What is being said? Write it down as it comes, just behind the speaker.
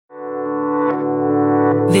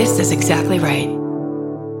This is exactly right.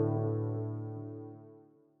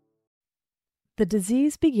 The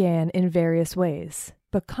disease began in various ways,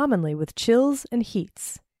 but commonly with chills and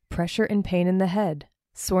heats, pressure and pain in the head,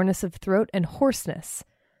 soreness of throat and hoarseness,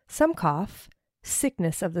 some cough,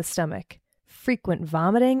 sickness of the stomach, frequent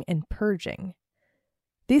vomiting and purging.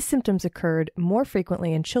 These symptoms occurred more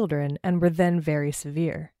frequently in children and were then very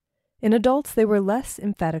severe. In adults, they were less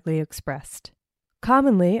emphatically expressed.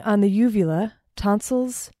 Commonly on the uvula,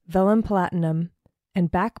 tonsils, velum palatinum, and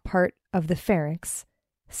back part of the pharynx,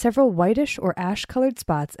 several whitish or ash-colored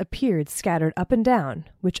spots appeared scattered up and down,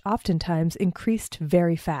 which oftentimes increased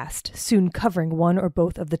very fast, soon covering one or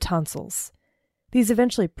both of the tonsils. These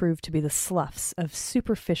eventually proved to be the sloughs of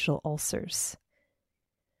superficial ulcers.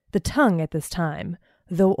 The tongue at this time,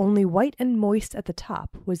 though only white and moist at the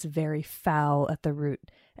top, was very foul at the root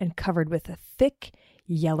and covered with a thick,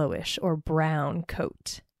 yellowish or brown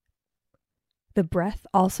coat. The breath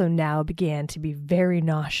also now began to be very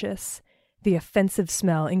nauseous. The offensive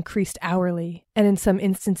smell increased hourly, and in some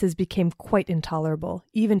instances became quite intolerable,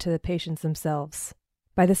 even to the patients themselves.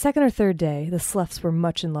 By the second or third day, the sloughs were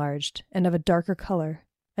much enlarged, and of a darker color,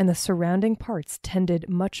 and the surrounding parts tended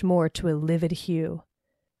much more to a livid hue.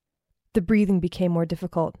 The breathing became more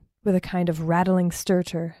difficult, with a kind of rattling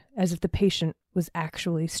stertor, as if the patient was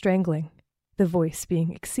actually strangling, the voice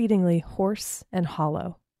being exceedingly hoarse and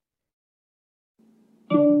hollow.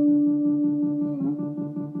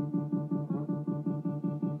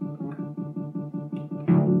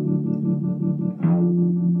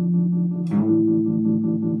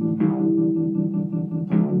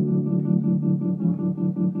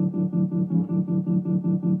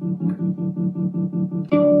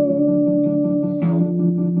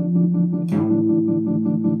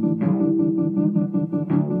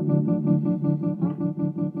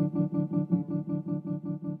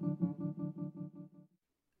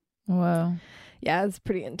 Whoa. Yeah, it's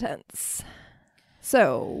pretty intense.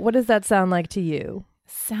 So, what does that sound like to you?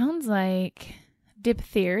 Sounds like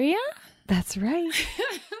diphtheria? That's right.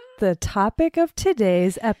 The topic of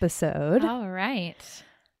today's episode. All right.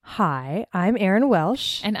 Hi, I'm Erin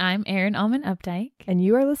Welsh. And I'm Erin Allman Updike. And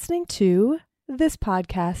you are listening to This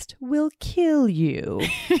Podcast Will Kill You.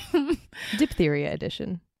 Diphtheria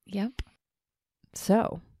edition. Yep.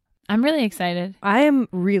 So, I'm really excited. I am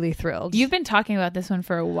really thrilled. You've been talking about this one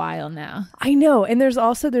for a while now. I know. And there's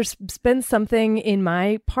been something in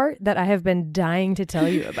my part that I have been dying to tell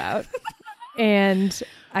you about. And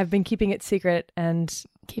I've been keeping it secret and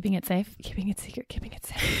keeping it safe. Keeping it secret, keeping it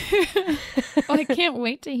safe. Oh, I can't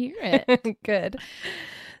wait to hear it. Good.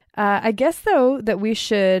 I guess, though, that we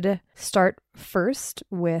should start first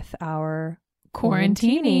with our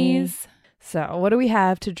Quarantinis. So, what do we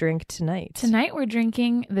have to drink tonight? Tonight we're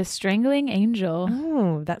drinking the Strangling Angel.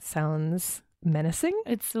 Oh, that sounds menacing.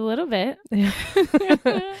 It's a little bit.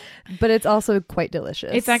 But it's also quite delicious.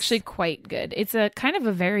 It's actually quite good. It's a kind of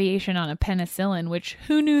a variation on a penicillin, which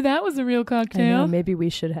who knew that was a real cocktail? I know, maybe we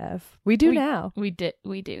should have. We do now. We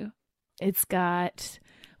do. It's got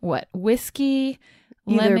what? Whiskey,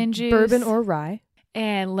 either lemon juice, bourbon or rye,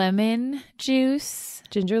 and lemon juice,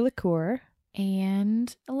 ginger liqueur,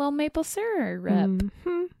 and a little maple syrup.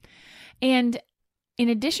 Mm-hmm. And in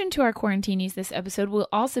addition to our quarantinis this episode, we'll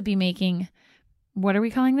also be making, what are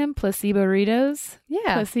we calling them? Placebo-ritos?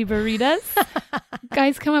 Yeah. Placebo-ritas?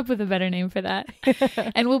 Guys, come up with a better name for that.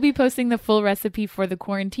 And we'll be posting the full recipe for the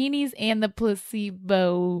quarantinis and the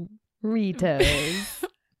placebo-ritos.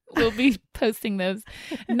 We'll be posting those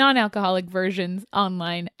non-alcoholic versions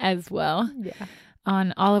online as well. Yeah.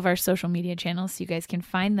 On all of our social media channels, so you guys can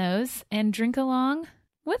find those and drink along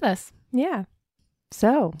with us. Yeah.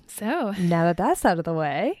 So now that that's out of the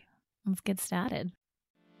way, let's get started.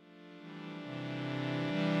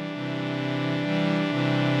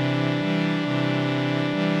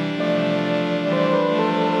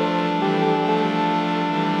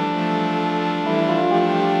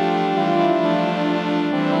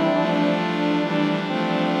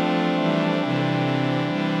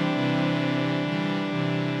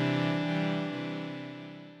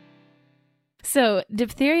 So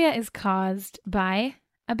diphtheria is caused by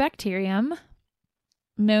a bacterium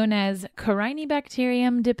known as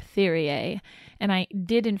Corynebacterium diphtheriae. And I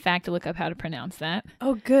did, in fact, look up how to pronounce that.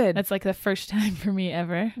 Oh, good. That's like the first time for me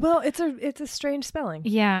ever. Well, it's a strange spelling.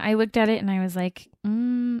 Yeah, I looked at it and I was like,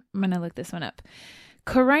 I'm going to look this one up.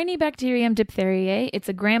 Corynebacterium diphtheriae. It's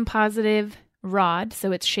a gram-positive rod,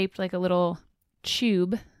 so it's shaped like a little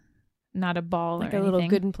tube, not a ball like or anything. Like a little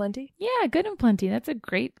Good and Plenty? Yeah, Good and Plenty. That's a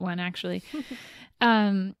great one, actually.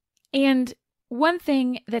 And one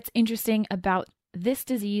thing that's interesting about this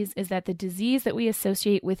disease is that the disease that we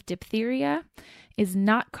associate with diphtheria is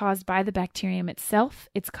not caused by the bacterium itself.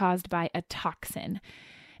 It's caused by a toxin.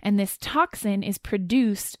 And this toxin is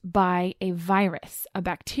produced by a virus, a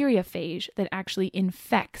bacteriophage that actually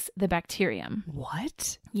infects the bacterium.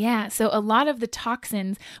 What? Yeah. So a lot of the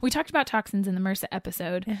toxins, we talked about toxins in the MRSA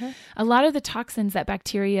episode. A lot of the toxins that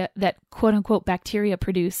quote unquote bacteria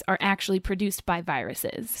produce are actually produced by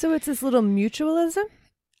viruses. So it's this little mutualism?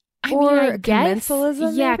 I guess,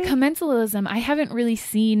 commensalism? Yeah, maybe? commensalism. I haven't really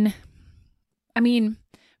seen,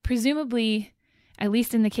 presumably, at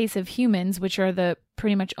least in the case of humans, which are the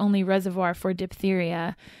pretty much only reservoir for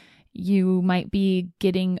diphtheria, you might be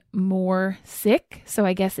getting more sick. So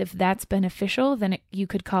I guess if that's beneficial, then you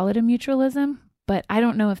could call it a mutualism. But I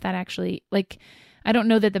don't know if that actually, I don't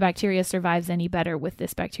know that the bacteria survives any better with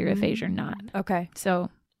this bacteriophage or not. Okay. So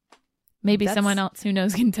maybe someone else who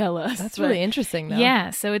knows can tell us. That's really interesting, though. Yeah.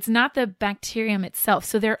 So it's not the bacterium itself.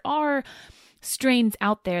 So there are strains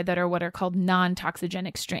out there that are what are called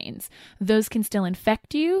non-toxigenic strains. Those can still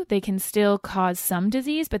infect you. They can still cause some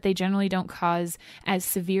disease, but they generally don't cause as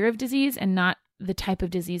severe of disease and not the type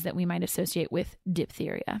of disease that we might associate with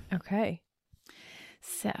diphtheria. Okay.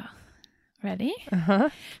 So, ready? Uh-huh.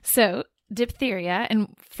 So, diphtheria, and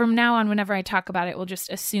from now on, whenever I talk about it, we'll just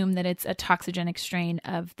assume that it's a toxigenic strain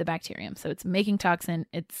of the bacterium. So it's making toxin,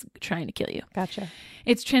 it's trying to kill you. Gotcha.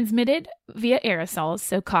 It's transmitted via aerosols,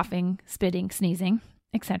 so coughing, spitting, sneezing,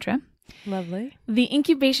 etc. Lovely. The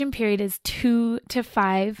incubation period is 2 to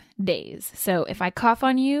 5 days. So if I cough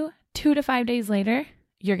on you, 2 to 5 days later,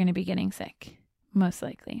 you're going to be getting sick, most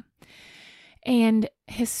likely. And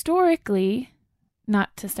historically,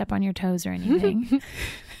 not to step on your toes or anything.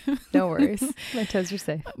 No worries. My toes are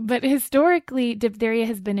safe. But historically, diphtheria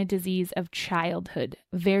has been a disease of childhood,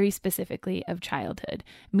 very specifically of childhood,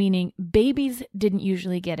 meaning babies didn't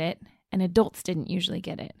usually get it and adults didn't usually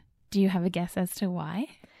get it. Do you have a guess as to why?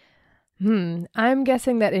 I'm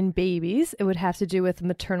guessing that in babies, it would have to do with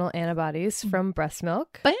maternal antibodies from breast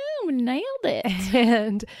milk. Boom, nailed it.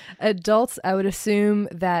 And adults, I would assume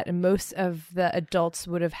that most of the adults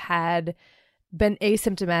would have been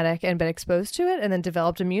asymptomatic and been exposed to it and then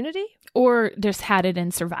developed immunity? Or just had it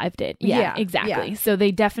and survived it. Yeah, exactly. Yeah. So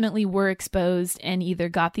they definitely were exposed and either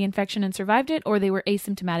got the infection and survived it, or they were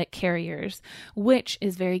asymptomatic carriers, which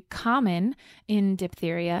is very common in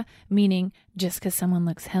diphtheria, meaning just because someone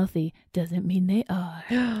looks healthy doesn't mean they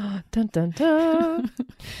are. Dun, dun, dun.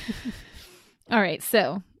 All right,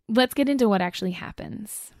 so let's get into what actually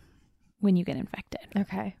happens when you get infected.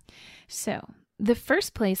 Okay. So the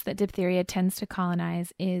first place that diphtheria tends to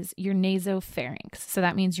colonize is your nasopharynx. So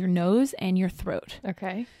that means your nose and your throat.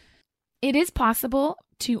 Okay. It is possible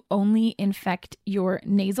to only infect your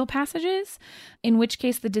nasal passages, in which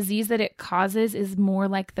case the disease that it causes is more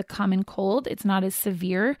like the common cold. It's not as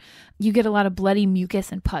severe. You get a lot of bloody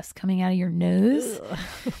mucus and pus coming out of your nose.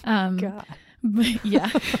 God.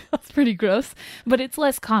 Yeah, it's pretty gross, but it's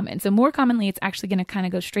less common. So more commonly, it's actually going to kind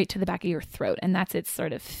of go straight to the back of your throat, and that's its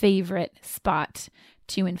sort of favorite spot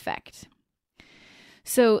to infect.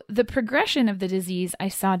 So the progression of the disease I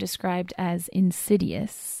saw described as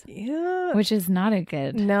insidious, which is not a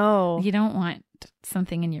good. No. You don't want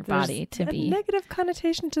something in your body to be a negative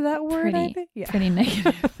connotation to that word, I think. Yeah. Pretty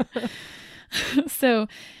negative. So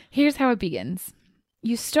here's how it begins.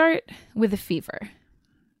 You start with a fever,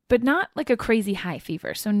 but not like a crazy high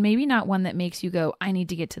fever. So maybe not one that makes you go, I need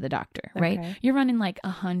to get to the doctor, right? Okay. You're running like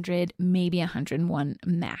 100, maybe 101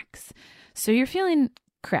 max. So you're feeling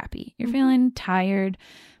crappy. You're feeling tired,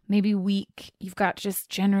 maybe weak. You've got just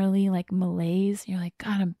generally like malaise. You're like,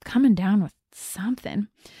 God, I'm coming down with something.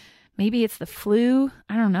 Maybe it's the flu.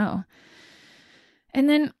 I don't know. And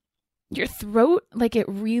then your throat, like it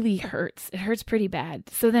really hurts. It hurts pretty bad.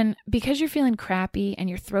 So then because you're feeling crappy and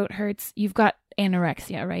your throat hurts, you've got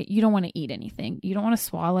anorexia, right? You don't want to eat anything. You don't want to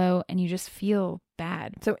swallow and you just feel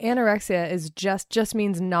bad. So anorexia is just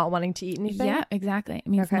means not wanting to eat anything? Yeah, exactly. It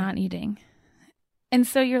means not eating. And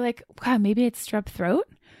so you're like, wow, maybe it's strep throat.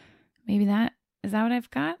 Maybe is that what I've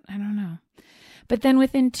got? I don't know. But then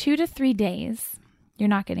within 2 to 3 days, you're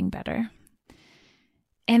not getting better.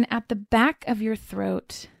 And at the back of your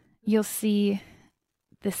throat, you'll see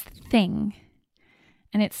this thing.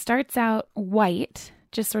 And it starts out white,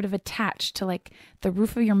 just sort of attached to like the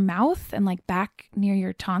roof of your mouth and like back near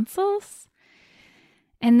your tonsils.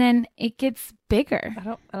 And then it gets bigger. I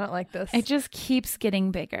don't like this. It just keeps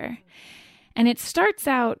getting bigger. And it starts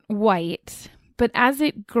out white, but as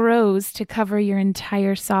it grows to cover your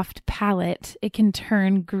entire soft palate, it can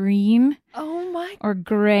turn green. Oh my. Or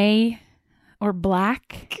gray or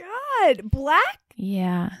black. God, black?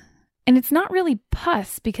 Yeah. And it's not really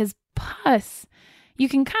pus, because pus, you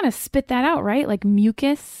can kind of spit that out, right? Like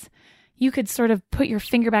mucus, you could sort of put your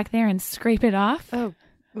finger back there and scrape it off. Oh,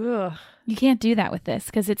 ugh. You can't do that with this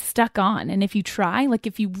because it's stuck on. And if you try, like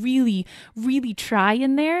if you really, really try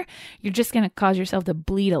in there, you're just going to cause yourself to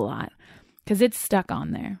bleed a lot because it's stuck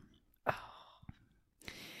on there. Oh.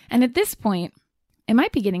 And at this point, it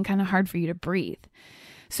might be getting kind of hard for you to breathe.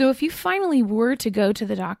 So if you finally were to go to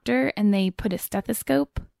the doctor and they put a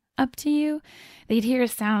stethoscope up to you, they'd hear a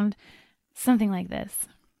sound something like this.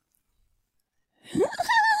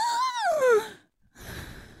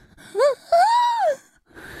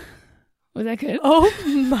 Was that good? Oh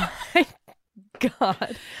my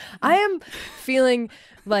God. I am feeling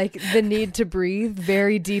like the need to breathe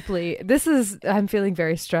very deeply. I'm feeling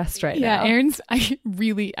very stressed right now. Yeah,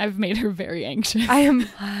 I've made her very anxious. I am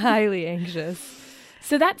highly anxious.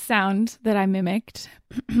 So that sound that I mimicked,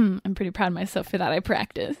 I'm pretty proud of myself for that. I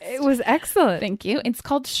practiced. It was excellent. Thank you. It's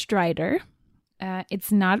called stridor.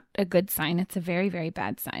 It's not a good sign. It's a very, very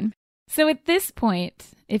bad sign. So at this point,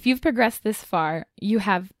 if you've progressed this far, you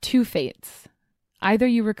have two fates. Either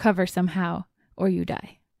you recover somehow or you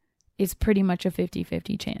die. It's pretty much a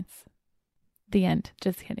 50-50 chance. The end.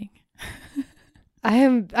 Just kidding.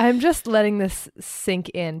 I'm just letting this sink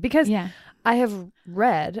in because I have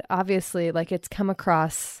read, obviously, like it's come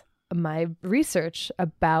across my research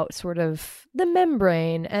about sort of the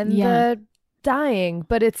membrane and the dying,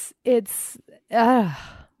 but it's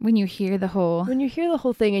when you hear the whole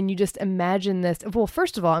thing and you just imagine this. Well,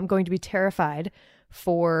 first of all, I'm going to be terrified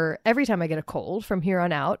for every time I get a cold from here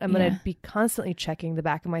on out. I'm going to be constantly checking the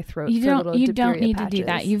back of my throat. You don't need to do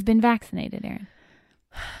that. You've been vaccinated, Erin.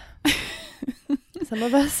 Some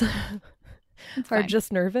of us are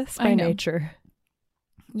just nervous by nature.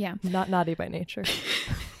 Yeah. Not naughty by nature.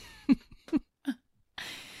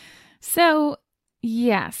 So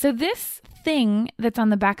this thing that's on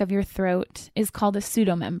the back of your throat is called a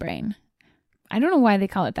pseudomembrane. I don't know why they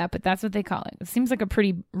call it that, but that's what they call it. It seems like a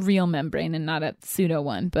pretty real membrane and not a pseudo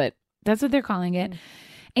one, but that's what they're calling it.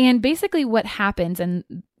 And basically what happens, and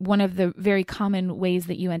one of the very common ways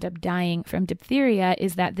that you end up dying from diphtheria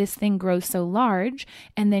is that this thing grows so large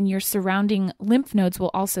and then your surrounding lymph nodes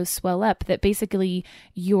will also swell up that basically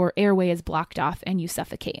your airway is blocked off and you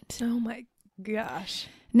suffocate. Oh my gosh.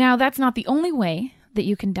 Now, that's not the only way that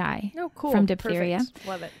you can die from diphtheria. Perfect.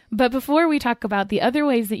 Love it. But before we talk about the other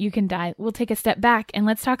ways that you can die, we'll take a step back and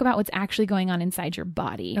let's talk about what's actually going on inside your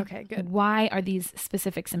body. Okay, good. Why are these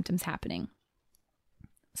specific symptoms happening?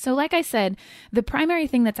 So like I said, the primary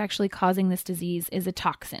thing that's actually causing this disease is a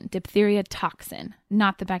toxin, diphtheria toxin,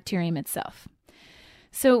 not the bacterium itself.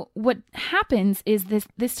 So what happens is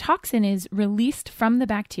this toxin is released from the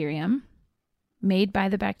bacterium, made by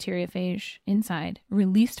the bacteriophage inside,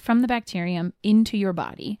 released from the bacterium into your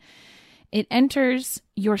body. It enters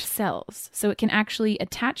your cells, so it can actually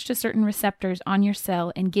attach to certain receptors on your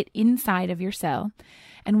cell and get inside of your cell.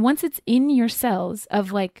 And once it's in your cells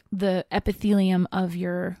of like the epithelium of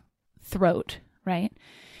your throat, right,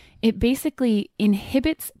 it basically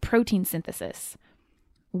inhibits protein synthesis.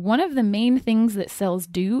 One of the main things that cells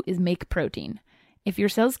do is make protein. If your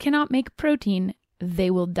cells cannot make protein,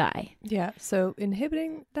 they will die. Yeah, so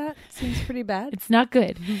inhibiting that seems pretty bad. It's not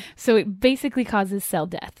good. So it basically causes cell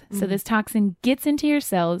death. So this toxin gets into your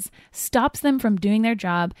cells, stops them from doing their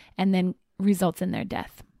job, and then results in their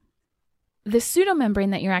death. The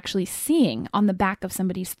pseudomembrane that you're actually seeing on the back of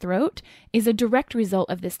somebody's throat is a direct result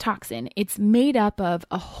of this toxin. It's made up of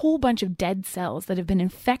a whole bunch of dead cells that have been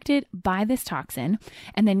infected by this toxin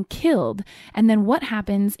and then killed. And then what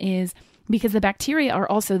happens is, because the bacteria are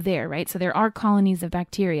also there, right? So there are colonies of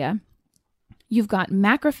bacteria. You've got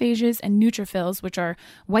macrophages and neutrophils, which are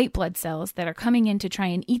white blood cells that are coming in to try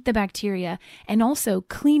and eat the bacteria and also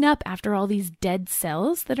clean up after all these dead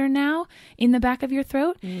cells that are now in the back of your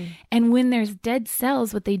throat. And when there's dead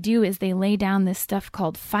cells, what they do is they lay down this stuff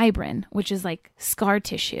called fibrin, which is like scar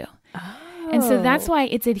tissue. And so that's why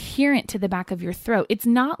it's adherent to the back of your throat. It's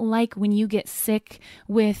not like when you get sick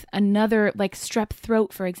with another, like strep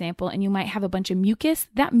throat, for example, and you might have a bunch of mucus.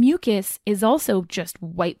 That mucus is also just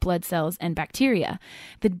white blood cells and bacteria.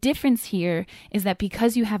 The difference here is that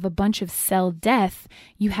because you have a bunch of cell death,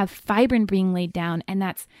 you have fibrin being laid down, and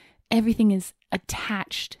that's everything is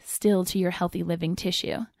attached still to your healthy living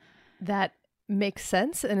tissue. That makes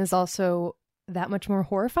sense and is also that much more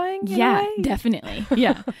horrifying? Yeah, definitely.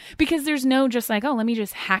 Yeah. Because there's no just like, oh, let me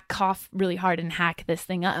just cough really hard and hack this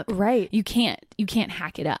thing up. Right. You can't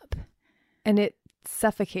hack it up. And it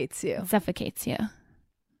suffocates you. It suffocates you.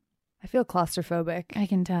 I feel claustrophobic. I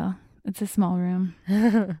can tell. It's a small room.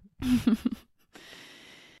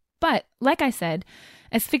 But like I said,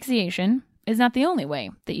 asphyxiation is not the only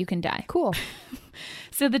way that you can die. Cool.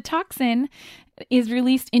 So the toxin is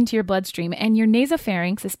released into your bloodstream, and your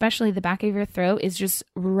nasopharynx, especially the back of your throat, is just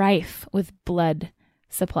rife with blood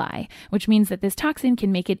supply, which means that this toxin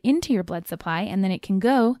can make it into your blood supply, and then it can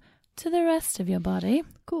go to the rest of your body.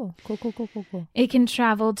 Cool. It can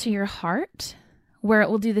travel to your heart, where it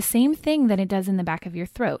will do the same thing that it does in the back of your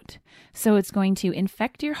throat. So it's going to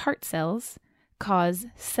infect your heart cells, cause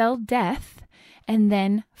cell death, and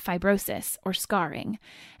then fibrosis or scarring.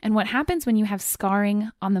 And what happens when you have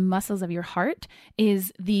scarring on the muscles of your heart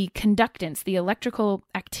is the conductance, the electrical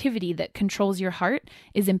activity that controls your heart,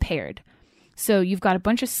 is impaired. So you've got a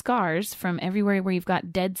bunch of scars from everywhere where you've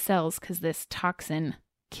got dead cells because this toxin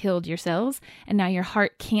killed your cells, and now your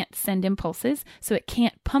heart can't send impulses, so it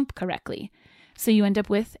can't pump correctly. So you end up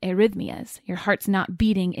with arrhythmias. Your heart's not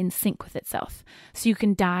beating in sync with itself. So you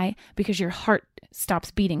can die because your heart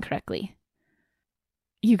stops beating correctly.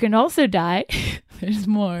 You can also die. There's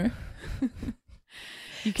more.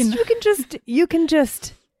 You can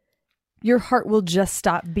just your heart will just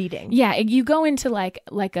stop beating. Yeah, you go into like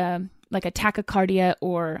a tachycardia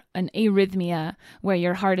or an arrhythmia where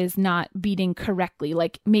your heart is not beating correctly.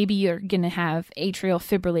 Like maybe you're going to have atrial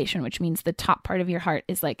fibrillation, which means the top part of your heart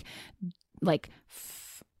is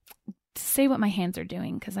say what my hands are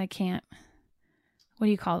doing because I can't. What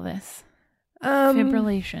do you call this?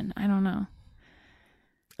 Fibrillation. I don't know.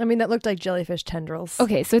 I mean, that looked like jellyfish tendrils.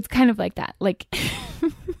 Okay, so it's kind of like that. Like,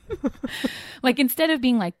 like instead of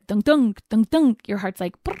being like dunk dunk dunk dunk, your heart's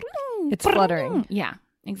like it's fluttering. Yeah,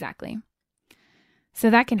 exactly. So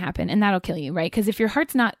that can happen, and that'll kill you, right? Because if your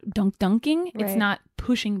heart's not dunk dunking, it's not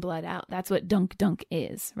pushing blood out. That's what dunk dunk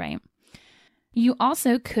is, right? You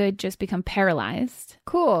also could just become paralyzed.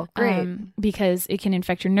 Cool, great. Because it can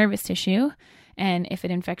infect your nervous tissue, and if it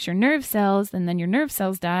infects your nerve cells, then your nerve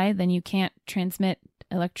cells die. Then you can't transmit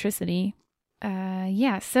electricity.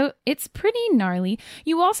 So it's pretty gnarly.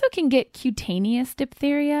 You also can get cutaneous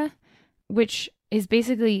diphtheria, which is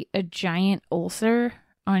basically a giant ulcer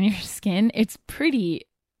on your skin. It's pretty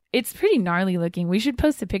gnarly looking. We should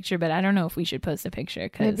post a picture, but I don't know if we should post a picture.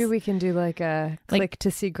 Maybe we can do like a click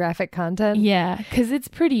to see graphic content. Yeah, because it's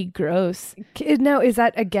pretty gross. Now, is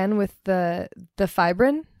that again with the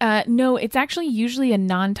fibrin? No, it's actually usually a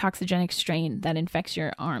non-toxigenic strain that infects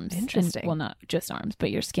your arms. Interesting. Well, not just arms,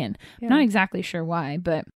 but your skin. Yeah. I'm not exactly sure why,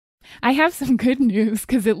 but I have some good news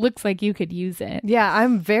because it looks like you could use it. Yeah,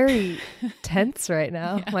 I'm very tense right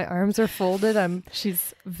now. Yeah. My arms are folded.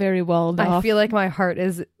 She's very walled off. I feel like my heart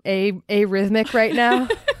is arrhythmic right now.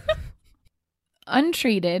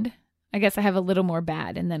 Untreated, I guess I have a little more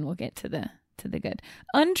bad, and then we'll get to the good.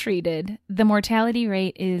 Untreated, the mortality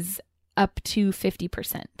rate is up to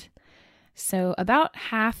 50%. So about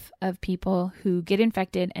half of people who get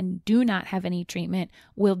infected and do not have any treatment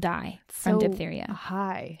will die from diphtheria.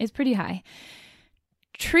 High. It's pretty high.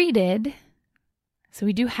 Treated, so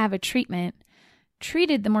we do have a treatment.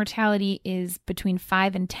 Treated, the mortality is between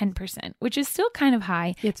 5 and 10%, which is still kind of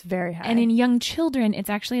high. It's very high. And in young children, it's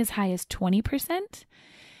actually as high as 20%.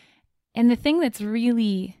 And the thing that's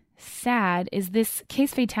really sad is this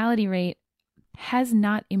case fatality rate has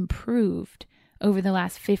not improved over the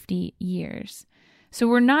last 50 years. So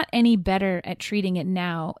we're not any better at treating it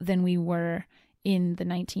now than we were in the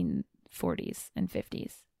 1940s and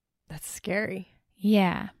 50s. That's scary.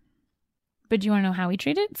 Yeah. But do you want to know how we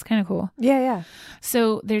treat it? It's kind of cool. Yeah.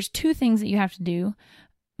 So there's two things that you have to do.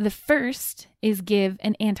 The first is give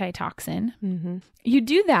an antitoxin. Mm-hmm. You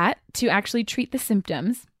do that to actually treat the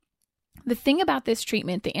symptoms. The thing about this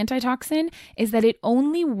treatment, the antitoxin, is that it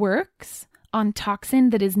only works on toxin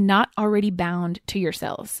that is not already bound to your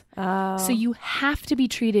cells. Oh. So you have to be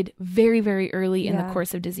treated very, very early in the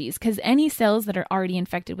course of disease because any cells that are already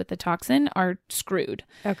infected with the toxin are screwed.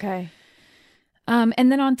 Okay.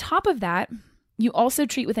 And then on top of that, you also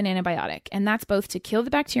treat with an antibiotic, and that's both to kill the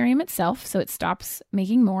bacterium itself so it stops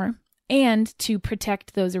making more, and to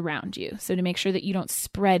protect those around you. So to make sure that you don't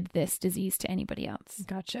spread this disease to anybody else.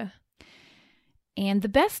 Gotcha. And the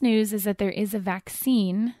best news is that there is a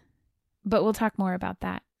vaccine, but we'll talk more about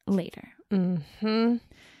that later. Mm-hmm.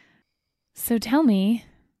 So tell me,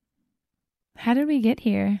 how did we get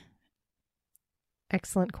here?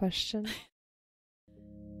 Excellent question.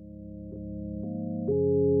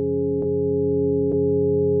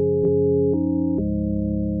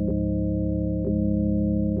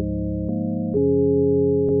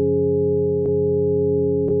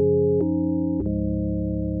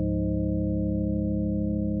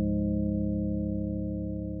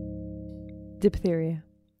 Diphtheria.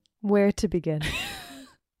 Where to begin?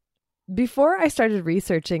 Before I started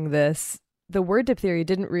researching this the word diphtheria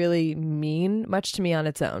didn't really mean much to me on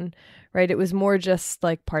its own, right? It was more just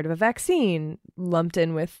like part of a vaccine lumped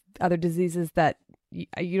in with other diseases that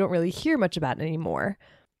you don't really hear much about anymore,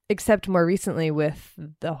 except more recently with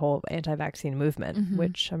the whole anti-vaccine movement,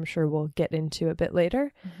 which I'm sure we'll get into a bit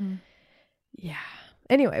later. Yeah.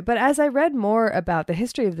 Anyway, but as I read more about the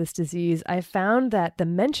history of this disease, I found that the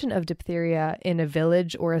mention of diphtheria in a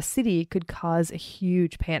village or a city could cause a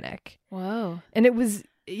huge panic. Whoa. And it was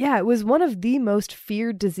one of the most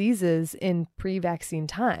feared diseases in pre-vaccine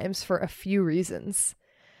times for a few reasons.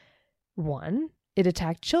 One, it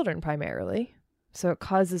attacked children primarily. So it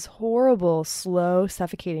causes horrible, slow,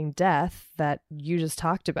 suffocating death that you just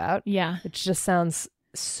talked about. Yeah. It just sounds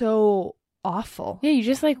so awful. Yeah, you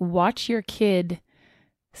just like watch your kid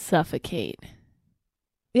suffocate.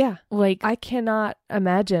 Yeah. Like, I cannot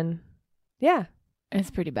imagine. Yeah.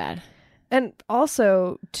 it's pretty bad. And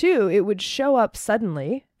also, too, it would show up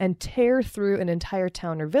suddenly and tear through an entire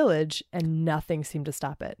town or village, and nothing seemed to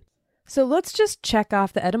stop it. So let's just check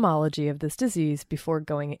off the etymology of this disease before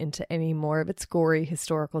going into any more of its gory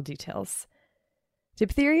historical details.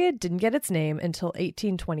 Diphtheria didn't get its name until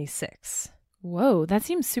 1826. Whoa, that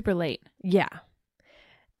seems super late. Yeah.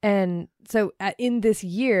 And so in this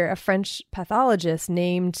year, a French pathologist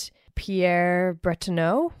named Pierre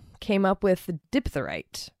Bretonneau came up with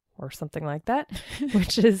diphtheriate, or something like that,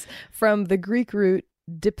 which is from the Greek root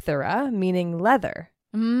diphthera, meaning leather,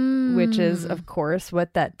 which is, of course,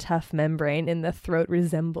 what that tough membrane in the throat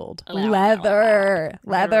resembled. Leather.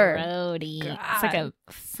 Grody. It's like a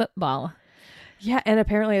football. Yeah, and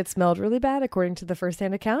apparently it smelled really bad, according to the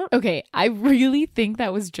first-hand account. Okay, I really think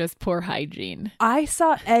that was just poor hygiene. I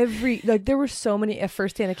saw there were so many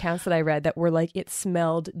first-hand accounts that I read that were like, it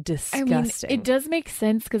smelled disgusting. I mean, it does make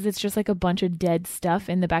sense because it's just like a bunch of dead stuff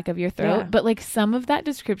in the back of your throat. Yeah. But like some of that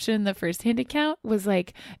description in the first-hand account was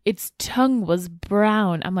like, its tongue was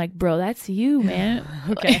brown. I'm like, bro, that's you, man.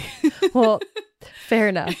 Okay. Well, fair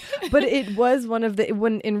enough. But it was one of the,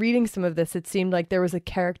 when in reading some of this, it seemed like there was a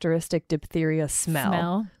characteristic diphtheria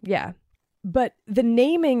smell. Yeah. But the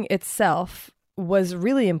naming itself was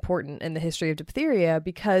really important in the history of diphtheria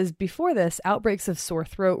because before this, outbreaks of sore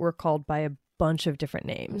throat were called by a bunch of different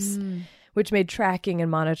names, which made tracking and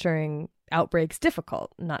monitoring outbreaks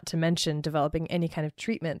difficult, not to mention developing any kind of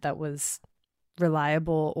treatment that was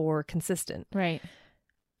reliable or consistent. Right.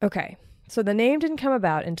 Okay. So the name didn't come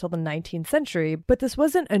about until the 19th century, but this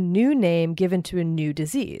wasn't a new name given to a new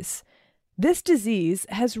disease. This disease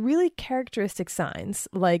has really characteristic signs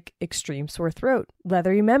like extreme sore throat,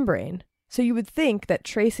 leathery membrane. So you would think that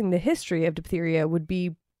tracing the history of diphtheria would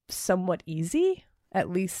be somewhat easy, at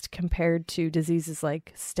least compared to diseases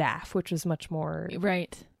like staph, which was much more...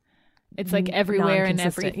 Right. It's like everywhere and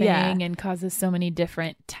everything, yeah, and causes so many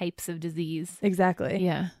different types of disease. Exactly.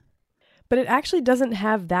 Yeah. But it actually doesn't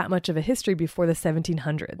have that much of a history before the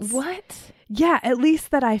 1700s. What? Yeah, at least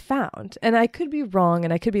that I found. And I could be wrong,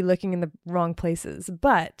 and I could be looking in the wrong places.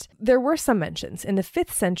 But there were some mentions. In the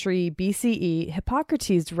 5th century BCE,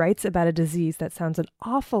 Hippocrates writes about a disease that sounds an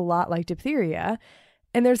awful lot like diphtheria.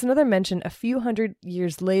 And there's another mention a few hundred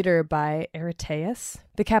years later by Aretaeus,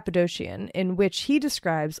 the Cappadocian, in which he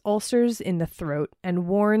describes ulcers in the throat and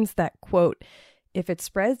warns that, quote, if it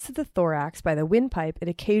spreads to the thorax by the windpipe, it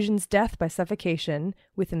occasions death by suffocation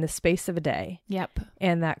within the space of a day. Yep.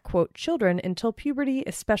 And that, quote, children until puberty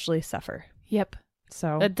especially suffer. Yep.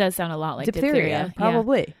 So that does sound a lot like diphtheria.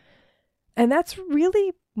 Probably. Yeah. And that's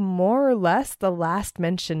really more or less the last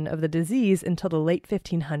mention of the disease until the late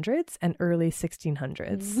 1500s and early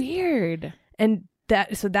 1600s. Weird. And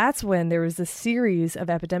that's when there was a series of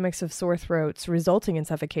epidemics of sore throats resulting in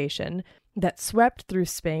suffocation that swept through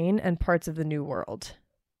Spain and parts of the New World.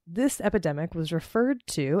 This epidemic was referred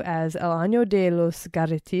to as El Año de los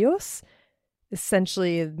Garretillos,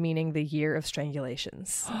 essentially meaning the year of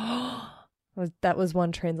strangulations. That was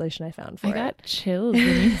one translation I found for it. I got chills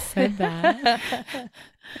when you said that.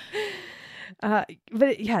 But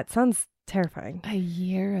it sounds terrifying. A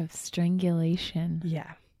year of strangulation.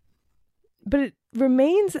 Yeah. But it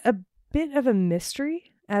remains a bit of a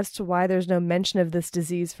mystery as to why there's no mention of this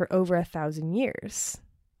disease for over 1,000 years.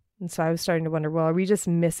 And so I was starting to wonder, well, are we just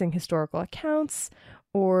missing historical accounts?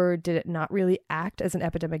 Or did it not really act as an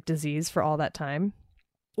epidemic disease for all that time?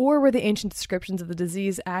 Or were the ancient descriptions of the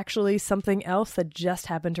disease actually something else that just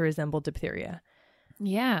happened to resemble diphtheria?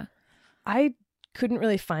 Yeah. I couldn't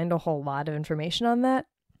really find a whole lot of information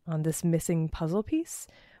on this missing puzzle piece.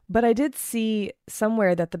 But I did see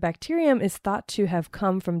somewhere that the bacterium is thought to have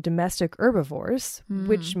come from domestic herbivores,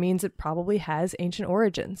 which means it probably has ancient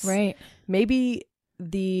origins. Right. Maybe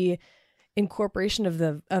the incorporation of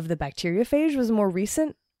the bacteriophage was more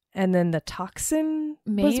recent, And then the toxin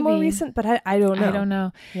was Maybe. more recent, but I don't know. I don't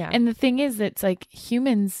know. Yeah. And the thing is, it's like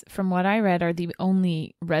humans, from what I read, are the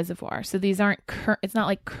only reservoir. So these aren't, it's not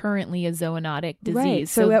like currently a zoonotic disease. Right.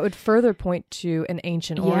 So that would further point to an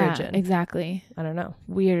ancient origin. Exactly. I don't know.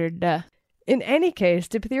 Weird. In any case,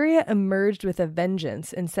 diphtheria emerged with a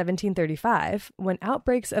vengeance in 1735 when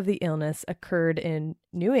outbreaks of the illness occurred in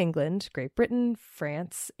New England, Great Britain,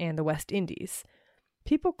 France, and the West Indies.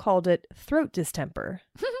 People called it throat distemper.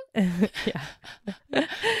 Yeah.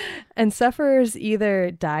 And sufferers either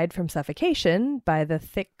died from suffocation by the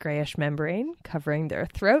thick grayish membrane covering their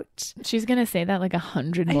throat. She's going to say that like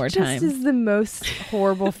 100 more times. It just is the most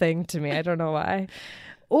horrible thing to me. I don't know why.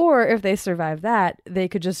 Or if they survive that, they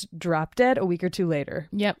could just drop dead a week or two later.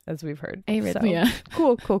 Yep. As we've heard. Arrhythmia.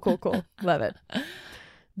 So, cool. Love it.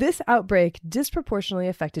 This outbreak disproportionately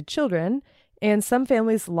affected children, and some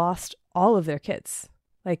families lost all of their kids.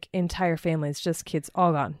 Like entire families, just kids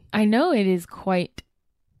all gone. I know it is quite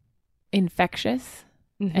infectious.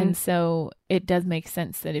 Mm-hmm. And so it does make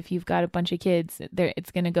sense that if you've got a bunch of kids,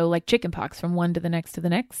 it's going to go like chickenpox from one to the next to the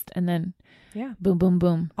next. And then boom, boom,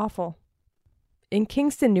 boom. Awful. In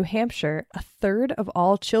Kingston, New Hampshire, a third of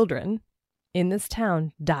all children in this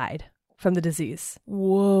town died from the disease.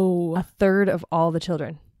 Whoa. A third of all the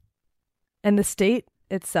children. And the state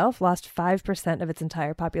itself lost 5% of its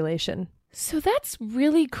entire population. So that's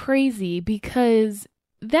really crazy because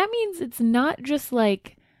that means it's not just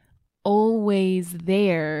like always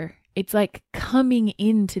there. It's like coming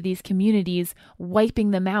into these communities,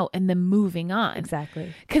 wiping them out and then moving on.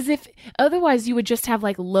 Exactly. Because if otherwise you would just have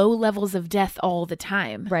like low levels of death all the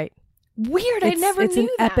time. Right. Weird. I never It's knew an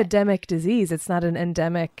that. epidemic disease. It's not an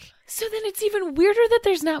endemic. So then it's even weirder that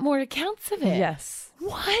there's not more accounts of it. Yes.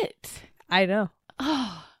 What? I know.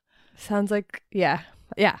 Oh, Sounds like, yeah.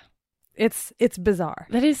 It's bizarre.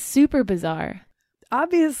 that is super bizarre.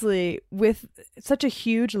 Obviously, with such a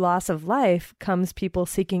huge loss of life comes people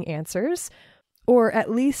seeking answers, or at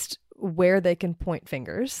least where they can point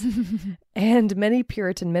fingers. And many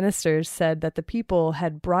Puritan ministers said that the people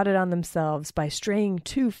had brought it on themselves by straying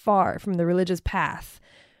too far from the religious path,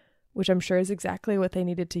 which I'm sure is exactly what they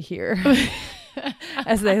needed to hear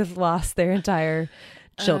as they've lost their entire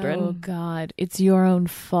children. Oh, God. It's your own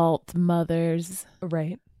fault, mothers.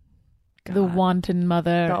 Right. God. The wanton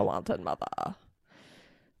mother. The wanton mother.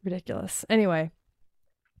 Ridiculous. Anyway,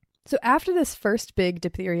 so after this first big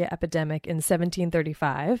diphtheria epidemic in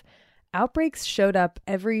 1735, outbreaks showed up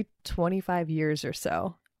every 25 years or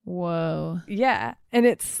so. Whoa. Yeah, and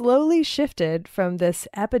it slowly shifted from this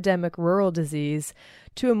epidemic rural disease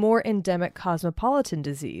to a more endemic cosmopolitan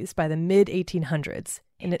disease by the mid-1800s,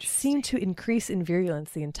 and it seemed to increase in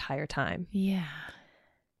virulence the entire time. Yeah.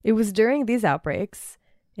 It was during these outbreaks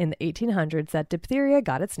in the 1800s that diphtheria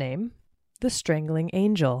got its name, the strangling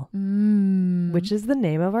angel, which is the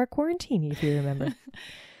name of our quarantine, if you remember.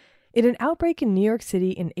 In an outbreak in New York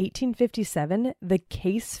City in 1857, the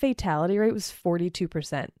case fatality rate was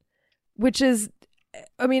 42%, which is,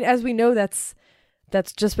 I mean, as we know, that's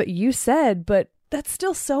just what you said, but that's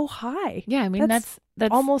still so high. Yeah, I mean, that's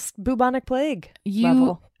almost bubonic plague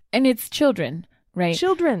level. And it's children, right?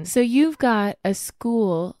 Children. So you've got a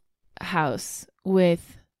schoolhouse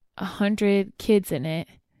with 100 kids in it.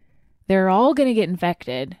 They're all going to get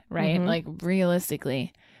infected, right? Mm-hmm. Like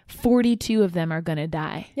realistically, 42 of them are going to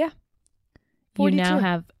die. Yeah. 42. You now 42.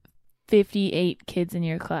 have 58 kids in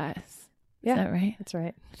your class. Yeah. Is that right? That's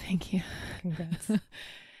right. Thank you. Congrats.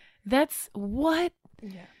 That's what?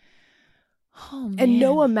 Yeah. Oh, man. And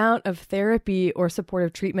no amount of therapy or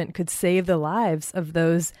supportive treatment could save the lives of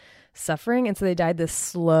those suffering. And so they died this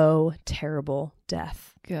slow, terrible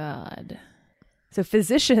death. God. So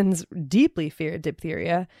physicians deeply feared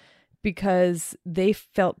diphtheria because they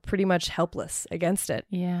felt pretty much helpless against it.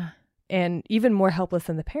 Yeah. And even more helpless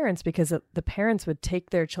than the parents, because the parents would take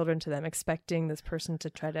their children to them expecting this person to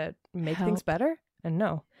try to make things better. And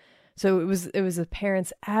no. So it was the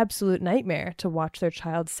parents' absolute nightmare to watch their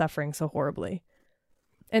child suffering so horribly.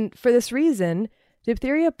 And for this reason,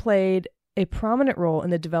 diphtheria played a prominent role in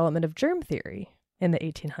the development of germ theory in the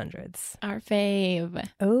 1800s. Our fave.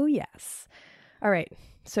 Oh, yes. All right.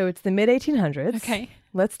 So it's the mid-1800s. Okay.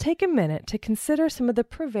 Let's take a minute to consider some of the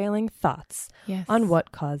prevailing thoughts on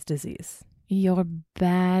what caused disease. Your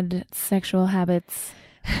bad sexual habits.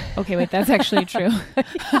 Okay, wait, that's actually true.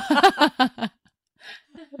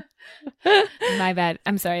 My bad.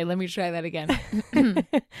 I'm sorry. Let me try that again.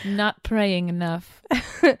 Not praying enough.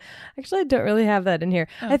 Actually, I don't really have that in here.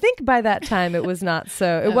 Oh. I think by that time it was not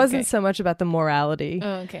so. It wasn't so much about the morality.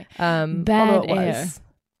 Oh, okay. Bad air.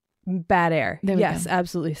 Bad air. There we Yes, go.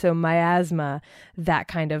 absolutely. So miasma, that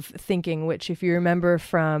kind of thinking, which if you remember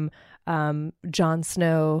from Jon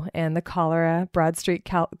Snow and the Broad Street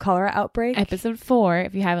cholera outbreak. Episode 4,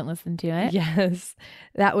 if you haven't listened to it. Yes,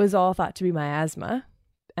 that was all thought to be miasma.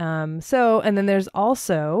 And then there's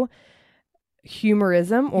also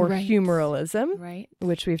humorism or Right. humoralism, Right.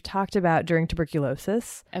 which we've talked about during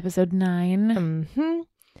tuberculosis. Episode 9.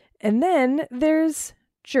 And then there's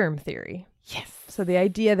germ theory. Yes. So the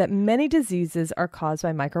idea that many diseases are caused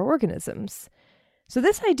by microorganisms. So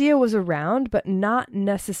this idea was around, but not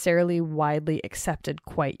necessarily widely accepted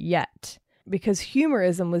quite yet, because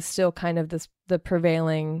humorism was still kind of the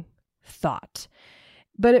prevailing thought.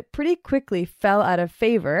 But it pretty quickly fell out of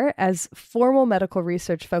favor as formal medical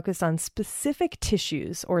research focused on specific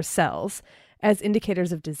tissues or cells as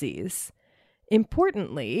indicators of disease.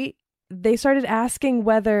 Importantly, they started asking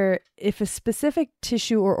whether if a specific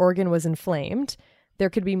tissue or organ was inflamed, there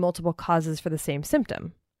could be multiple causes for the same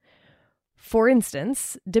symptom. For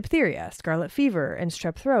instance, diphtheria, scarlet fever, and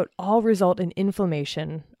strep throat all result in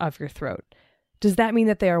inflammation of your throat. Does that mean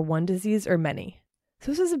that they are one disease or many?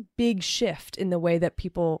 So this is a big shift in the way that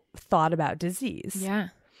people thought about disease. Yeah.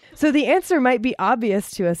 So the answer might be obvious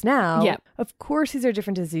to us now. Yep. Of course, these are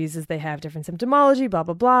different diseases. They have different symptomology, blah,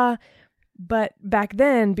 blah, blah. But back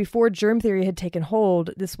then, before germ theory had taken hold,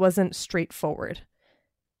 this wasn't straightforward.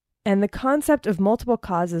 And the concept of multiple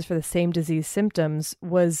causes for the same disease symptoms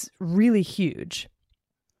was really huge.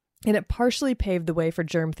 And it partially paved the way for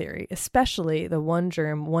germ theory, especially the one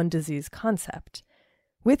germ, one disease concept.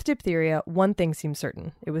 With diphtheria, one thing seemed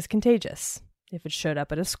certain. It was contagious. If it showed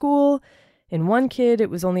up at a school, in one kid,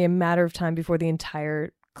 it was only a matter of time before the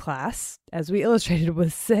entire class, as we illustrated,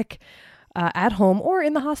 was sick at home or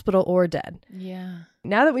in the hospital or dead. Yeah.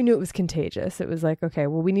 Now that we knew it was contagious, it was like, okay,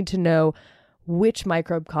 well, we need to know which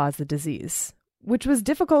microbe caused the disease, which was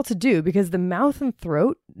difficult to do because the mouth and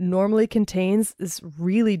throat normally contains this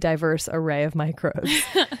really diverse array of microbes.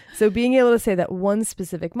 So being able to say that one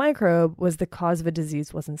specific microbe was the cause of a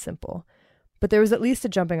disease wasn't simple. But there was at least a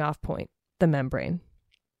jumping off point, the membrane.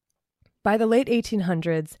 By the late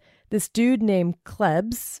 1800s, this dude named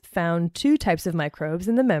Klebs found 2 types of microbes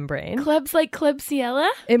in the membrane. Klebs like Klebsiella?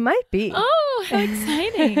 It might be. Oh, how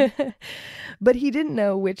exciting. But he didn't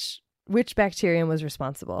know which bacterium was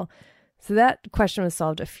responsible. So that question was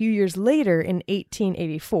solved a few years later in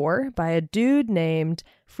 1884 by a dude named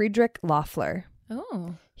Friedrich Loeffler.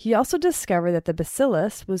 Oh. He also discovered that the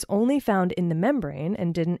bacillus was only found in the membrane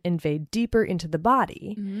and didn't invade deeper into the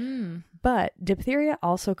body. Mm. But diphtheria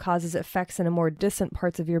also causes effects in a more distant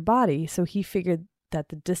parts of your body, so he figured that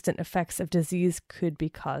the distant effects of disease could be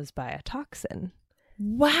caused by a toxin.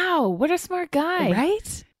 Wow, what a smart guy.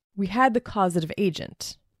 Right? We had the causative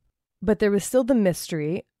agent. But there was still the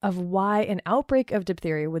mystery of why an outbreak of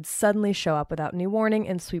diphtheria would suddenly show up without any warning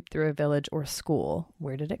and sweep through a village or school.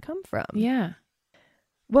 Where did it come from? Yeah.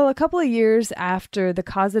 Well, a couple of years after the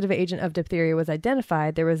causative agent of diphtheria was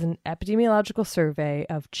identified, there was an epidemiological survey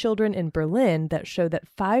of children in Berlin that showed that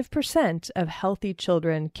 5% of healthy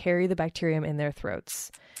children carry the bacterium in their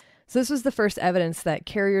throats. So this was the first evidence that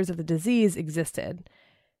carriers of the disease existed.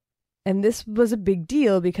 And this was a big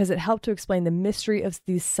deal because it helped to explain the mystery of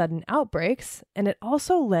these sudden outbreaks, and it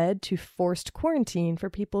also led to forced quarantine for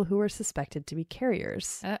people who were suspected to be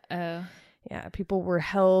carriers. Uh-oh. Yeah, people were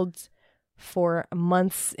held for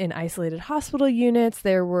months in isolated hospital units.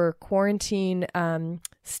 There were quarantine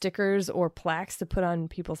stickers or plaques to put on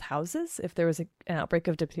people's houses if there was an outbreak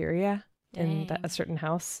of diphtheria in a certain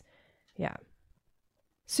house. Yeah.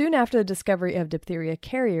 Soon after the discovery of diphtheria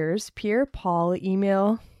carriers, Pierre-Paul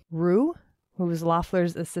Emile Roux, who was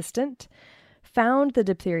Loeffler's assistant, found the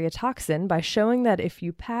diphtheria toxin by showing that if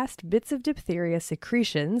you passed bits of diphtheria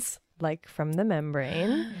secretions, like from the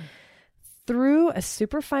membrane, through a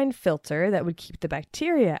superfine filter that would keep the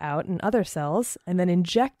bacteria out and other cells, and then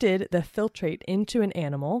injected the filtrate into an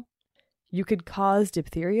animal, you could cause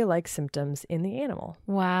diphtheria-like symptoms in the animal.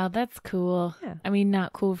 Wow, that's cool. Yeah. I mean,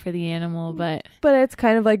 not cool for the animal, but... But it's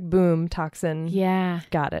kind of like, boom, toxin. Yeah.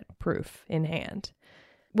 Got it. Proof in hand.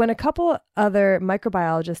 When a couple other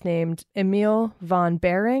microbiologists named Emil von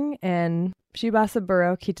Behring and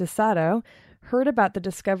Shibasaburo Kitasato heard about the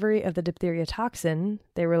discovery of the diphtheria toxin,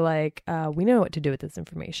 they were like, we know what to do with this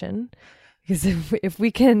information. Because if we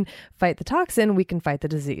can fight the toxin, we can fight the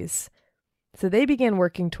disease. So they began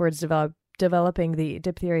working towards developing the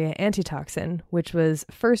diphtheria antitoxin, which was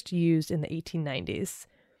first used in the 1890s.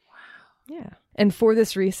 Wow. Yeah. And for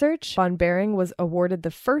this research, von Behring was awarded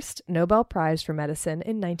the first Nobel Prize for Medicine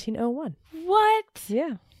in 1901. What?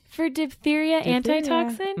 Yeah. For diphtheria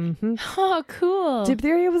antitoxin? Mm-hmm. Oh, cool.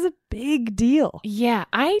 Diphtheria was a big deal. Yeah,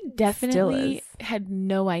 I definitely Still had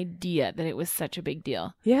no idea that it was such a big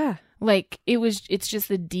deal. Yeah, Like, it's just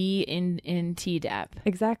the D in Tdap.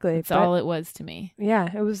 exactly. That's all it was to me. Yeah,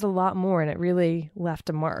 it was a lot more, and it really left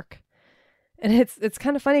a mark. And it's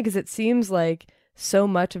kind of funny because it seems like so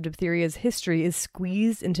much of diphtheria's history is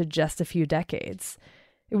squeezed into just a few decades.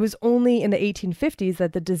 It was only in the 1850s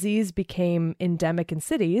that the disease became endemic in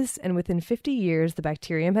cities, and within 50 years, the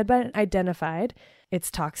bacterium had been identified, its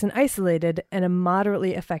toxin isolated, and a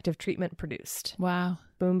moderately effective treatment produced. Wow.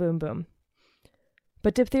 Boom, boom, boom.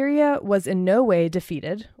 But diphtheria was in no way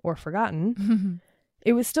defeated or forgotten.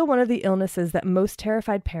 It was still one of the illnesses that most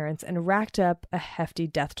terrified parents and racked up a hefty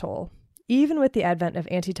death toll. Even with the advent of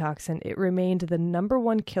antitoxin, it remained the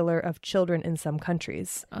 #1 killer of children in some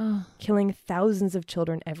countries, killing thousands of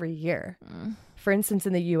children every year. For instance,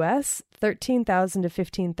 in the U.S., 13,000 to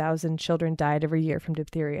 15,000 children died every year from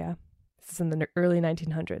diphtheria. This is in the early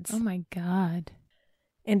 1900s. Oh my God.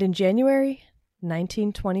 And in January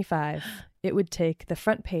 1925, it would take the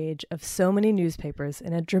front page of so many newspapers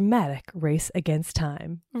in a dramatic race against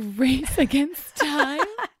time. Race against time?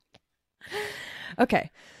 Okay.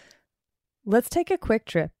 Let's take a quick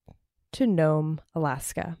trip to Nome,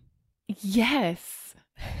 Alaska. Yes.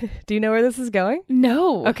 Do you know where this is going?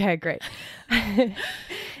 No. Okay, great.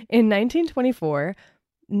 In 1924,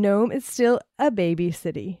 Nome is still a baby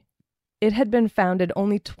city. It had been founded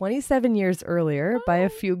only 27 years earlier by a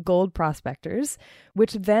few gold prospectors,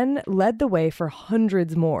 which then led the way for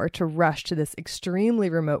hundreds more to rush to this extremely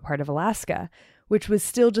remote part of Alaska, which was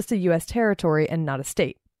still just a U.S. territory and not a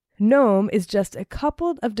state. Nome is just a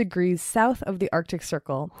couple of degrees south of the Arctic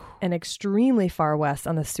Circle and extremely far west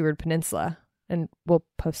on the Seward Peninsula. And we'll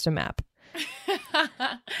post a map.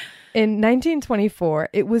 In 1924,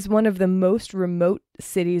 it was one of the most remote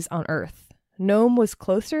cities on Earth. Nome was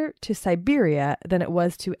closer to Siberia than it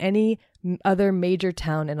was to any other major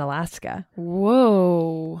town in Alaska.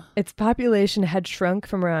 Whoa. Its population had shrunk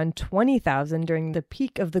from around 20,000 during the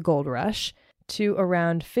peak of the gold rush to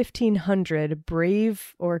around 1,500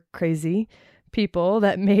 brave or crazy people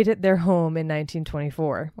that made it their home in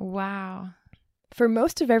 1924. Wow. For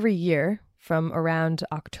most of every year, from around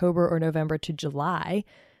October or November to July,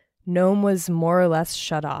 Nome was more or less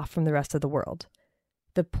shut off from the rest of the world.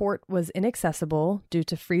 The port was inaccessible due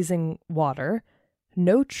to freezing water.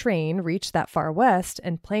 No train reached that far west,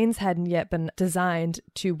 and planes hadn't yet been designed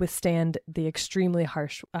to withstand the extremely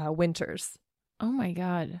harsh winters. Oh my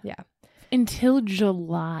God. Yeah. Until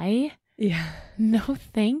July? Yeah. No,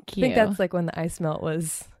 thank you. I think that's like when the ice melt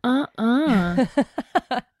was. God,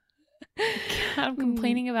 I'm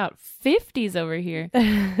complaining about 50s over here.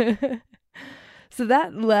 So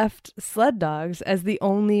that left sled dogs as the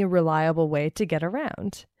only reliable way to get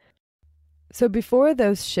around. So before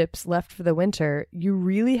those ships left for the winter, you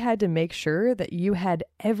really had to make sure that you had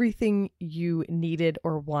everything you needed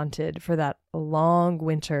or wanted for that long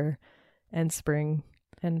winter and spring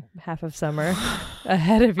and half of summer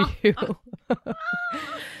ahead of you.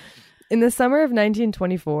 In the summer of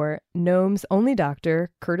 1924, Nome's only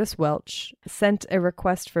doctor, Curtis Welch, sent a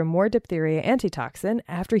request for more diphtheria antitoxin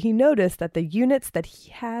after he noticed that the units that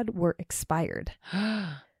he had were expired.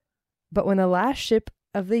 But when the last ship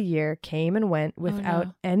of the year came and went without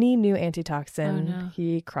any new antitoxin,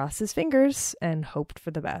 he crossed his fingers and hoped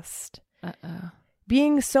for the best.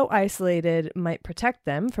 Being so isolated might protect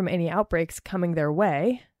them from any outbreaks coming their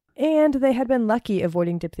way, and they had been lucky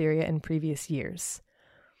avoiding diphtheria in previous years.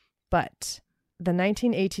 But the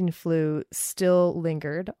 1918 flu still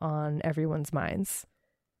lingered on everyone's minds.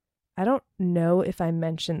 I don't know if I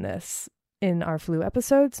mentioned this in our flu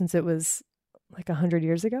episode since it was like 100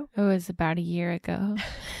 years ago. It was about a year ago.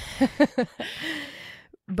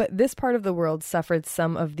 But this part of the world suffered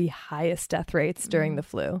some of the highest death rates during the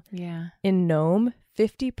flu. Yeah. In Nome,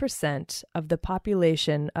 50% of the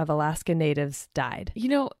population of Alaska natives died. You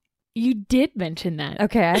know, you did mention that.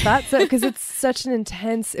 Okay, I thought so because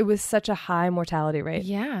it was such a high mortality rate.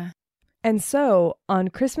 Yeah. And so on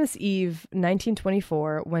Christmas Eve,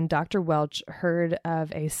 1924, when Dr. Welch heard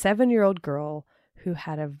of a 7-year-old girl who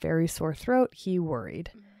had a very sore throat, he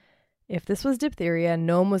worried. If this was diphtheria,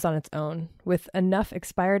 Nome was on its own, with enough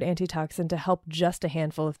expired antitoxin to help just a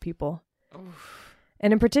handful of people. Oof.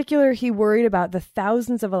 And in particular, he worried about the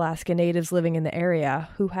thousands of Alaska natives living in the area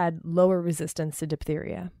who had lower resistance to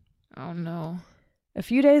diphtheria. Oh, no. A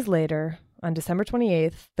few days later, on December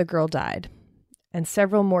 28th, the girl died, and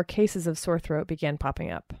several more cases of sore throat began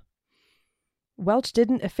popping up. Welch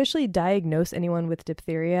didn't officially diagnose anyone with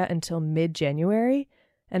diphtheria until mid-January,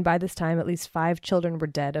 and by this time, at least 5 children were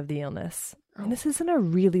dead of the illness. And this is in a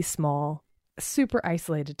really small, super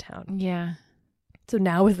isolated town. Yeah. So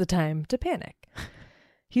now is the time to panic.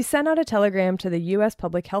 He sent out a telegram to the U.S.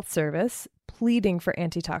 Public Health Service pleading for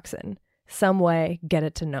antitoxin. Some way, get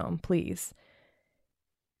it to Nome, please.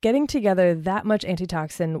 Getting together that much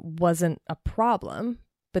antitoxin wasn't a problem,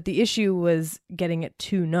 but the issue was getting it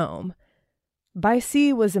to Nome. By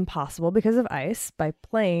sea was impossible because of ice. By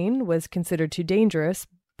plane was considered too dangerous,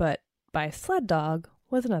 but by sled dog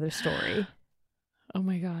was another story. Oh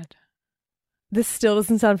my God. This still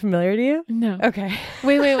doesn't sound familiar to you? No. Okay.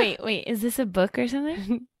 Wait. Is this a book or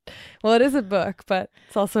something? Well, it is a book, but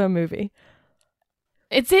it's also a movie.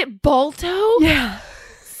 Is it Balto? Yeah.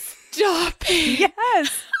 Stop it.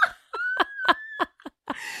 Yes.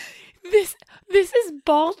 This is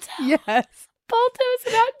Balto? Yes. Balto is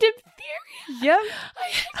about diphtheria. Yep. I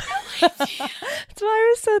had no idea. That's why I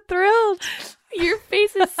was so thrilled. Your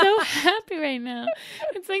face is so happy right now.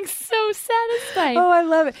 It's like so satisfied. Oh, I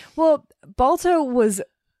love it. Well, Balto was...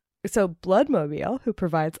 So Bloodmobile, who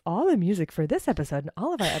provides all the music for this episode and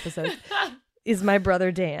all of our episodes, is my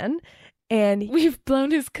brother Dan. And we've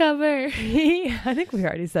blown his cover. I think we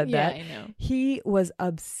already said that. Yeah, I know. He was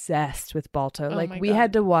obsessed with Balto. Oh like my we God.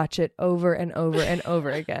 had to watch it over and over and over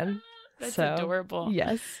again. That's So, adorable.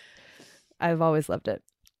 Yes. I've always loved it.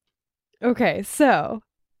 Okay, so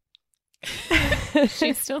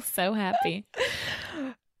She's still so happy.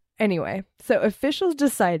 anyway, so officials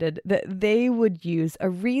decided that they would use a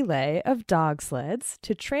relay of dog sleds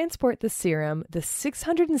to transport the serum the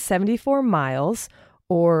 674 miles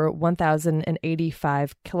or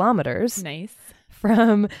 1,085 kilometers Nice.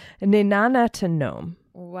 from Nenana to Nome.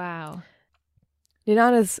 Wow.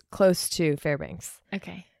 Nenana's close to Fairbanks.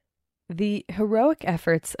 Okay. The heroic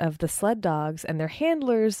efforts of the sled dogs and their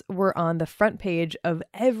handlers were on the front page of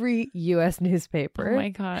every U.S. newspaper. Oh my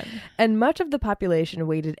God. And much of the population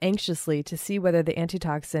waited anxiously to see whether the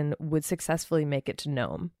antitoxin would successfully make it to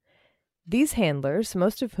Nome. These handlers,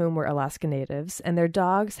 most of whom were Alaska natives, and their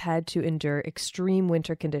dogs had to endure extreme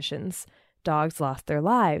winter conditions. Dogs lost their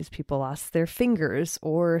lives, people lost their fingers,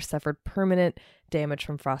 or suffered permanent damage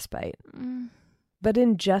from frostbite. But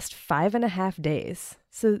in just 5.5 days,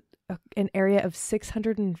 so an area of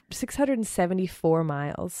 674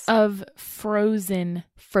 miles. Of frozen.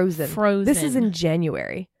 This is in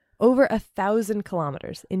January. Over 1,000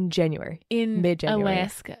 kilometers in January. In mid-January.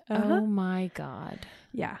 Alaska. Uh-huh. Oh my God.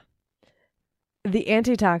 Yeah. The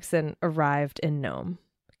antitoxin arrived in Nome,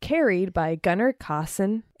 carried by Gunnar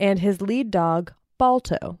Kaasen and his lead dog,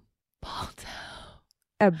 Balto. Balto.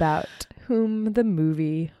 About whom the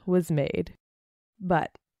movie was made.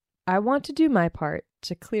 But I want to do my part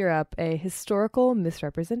to clear up a historical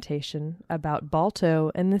misrepresentation about Balto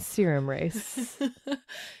and the serum race.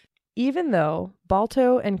 Even though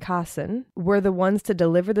Balto and Kaasen were the ones to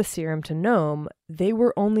deliver the serum to Nome, they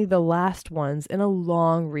were only the last ones in a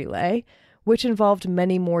long relay, which involved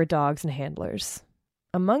many more dogs and handlers.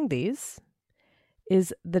 Among these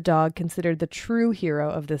is the dog considered the true hero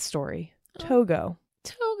of this story, Togo.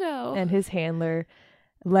 Togo. And his handler,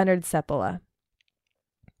 Leonard Seppala.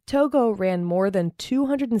 Togo ran more than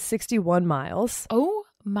 261 miles. Oh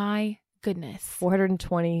my goodness.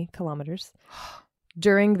 420 kilometers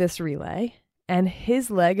during this relay. And his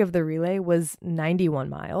leg of the relay was 91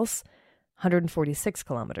 miles, 146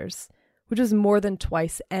 kilometers, which was more than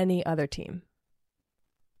twice any other team.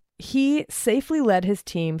 He safely led his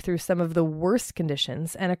team through some of the worst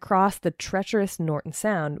conditions and across the treacherous Norton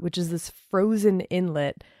Sound, which is this frozen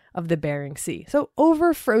inlet of the Bering Sea. So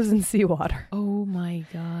over frozen seawater. Oh my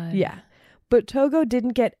God. Yeah. But Togo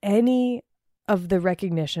didn't get any of the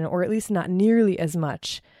recognition, or at least not nearly as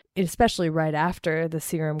much, especially right after the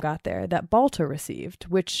serum got there, that Balto received,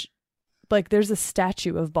 which, like, there's a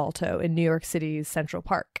statue of Balto in New York City's Central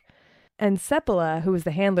Park. And Seppala, who was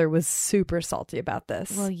the handler, was super salty about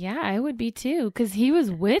this. Well, yeah, I would be too, because he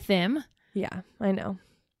was with him. Yeah, I know.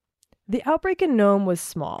 The outbreak in Nome was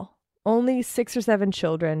small. Only 6 or 7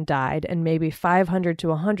 children died, and maybe 500 to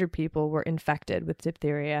 100 people were infected with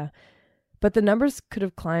diphtheria. But the numbers could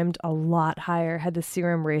have climbed a lot higher had the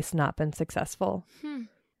serum race not been successful.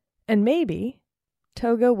 And maybe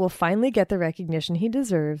Togo will finally get the recognition he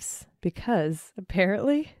deserves, because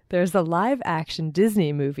apparently there's a live-action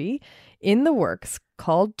Disney movie in the works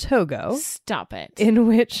called Togo. Stop it. In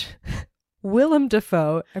which Willem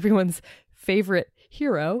Dafoe, everyone's favorite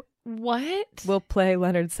hero, What? will play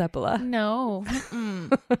Leonard Seppala. No.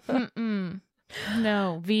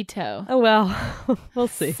 No, veto. Oh, well, we'll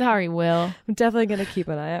see. Sorry, Will. I'm definitely going to keep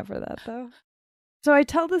an eye out for that, though. So I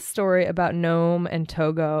tell this story about Nome and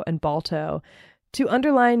Togo and Balto to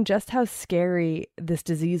underline just how scary this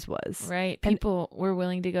disease was. Right. People were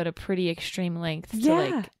willing to go to pretty extreme lengths to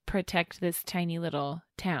like protect this tiny little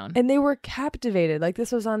town. And they were captivated. Like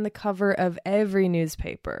this was on the cover of every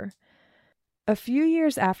newspaper. A few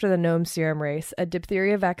years after the gnome serum race, a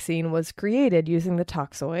diphtheria vaccine was created using the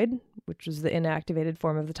toxoid, which was the inactivated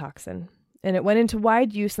form of the toxin. And it went into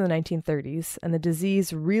wide use in the 1930s, and the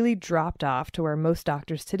disease really dropped off to where most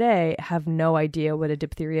doctors today have no idea what a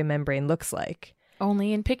diphtheria membrane looks like.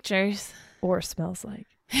 Only in pictures. Or smells like.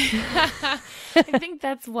 I think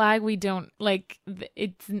that's why we don't like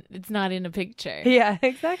it's not in a picture. Yeah,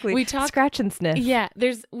 exactly. We talk scratch and sniff. Yeah,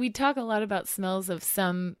 we talk a lot about smells of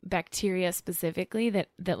some bacteria specifically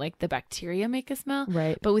that like the bacteria make a smell.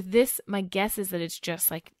 Right. But with this, my guess is that it's just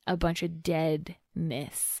like a bunch of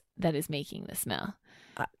deadness that is making the smell.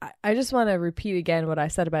 I just want to repeat again what I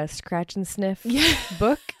said about a scratch and sniff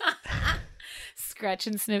book. Scratch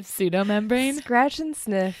and sniff pseudomembrane. Scratch and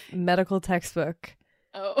sniff medical textbook.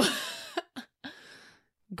 Oh.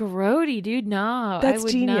 Grody, dude. No, That's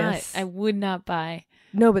genius. I would not buy.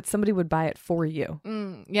 No, but somebody would buy it for you.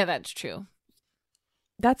 Yeah, that's true.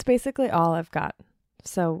 That's basically all I've got.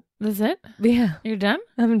 So that's it? Yeah. You're done?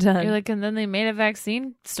 I'm done. You're like, and then they made a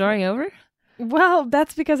vaccine? Story over? Well,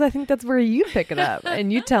 that's because I think that's where you pick it up.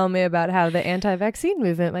 And you tell me about how the anti-vaccine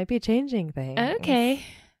movement might be changing things. Okay.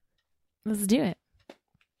 Let's do it.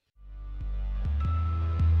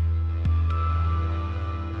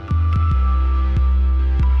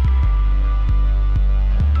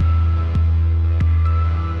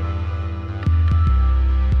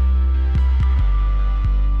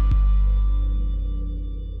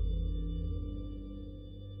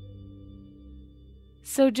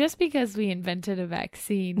 So just because we invented a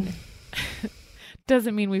vaccine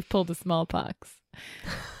doesn't mean we've pulled a smallpox.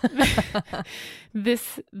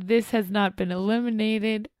 This has not been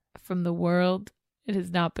eliminated from the world. It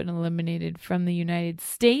has not been eliminated from the United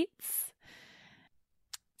States.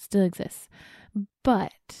 Still exists.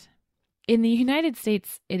 But in the United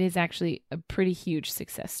States, it is actually a pretty huge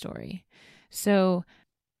success story. So,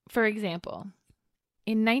 for example,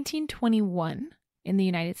 in 1921, in the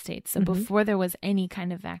United States, so before there was any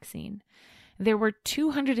kind of vaccine, there were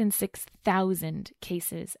 206,000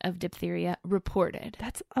 cases of diphtheria reported.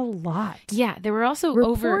 That's a lot. Yeah, there were also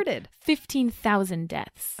over 15,000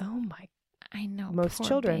 deaths. Oh my. I know. Most poor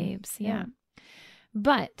children. Babes. Yeah.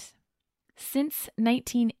 But since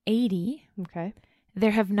 1980,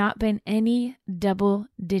 there have not been any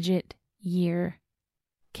double-digit year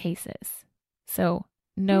cases. So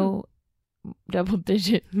no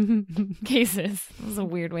double-digit cases. That was a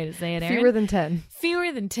weird way to say it, Erin. Fewer than 10.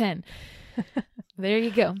 Fewer than 10. There you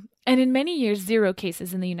go. And in many years, 0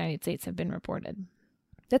 cases in the United States have been reported.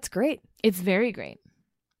 That's great. It's very great.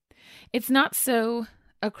 It's not so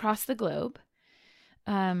across the globe.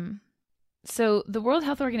 So the World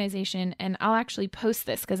Health Organization, and I'll actually post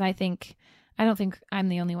this because I don't think I'm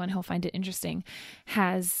the only one who'll find it interesting,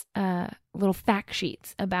 has little fact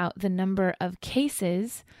sheets about the number of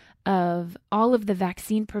cases of all of the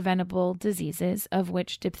vaccine preventable diseases, of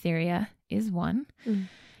which diphtheria is one,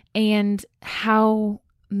 and how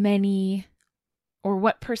many or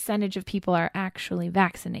what percentage of people are actually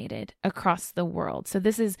vaccinated across the world. So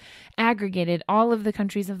this is aggregated, all of the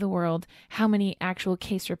countries of the world, how many actual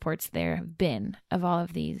case reports there have been of all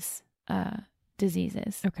of these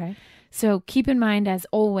diseases. Okay. So keep in mind, as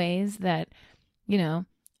always, that,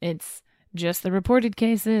 it's just the reported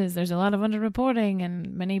cases. There's a lot of underreporting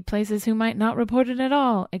and many places who might not report it at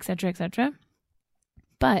all, et cetera, et cetera.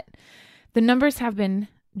 But the numbers have been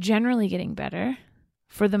generally getting better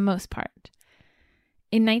for the most part.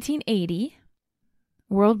 In 1980,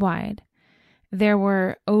 worldwide, there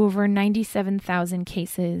were over 97,000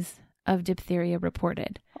 cases of diphtheria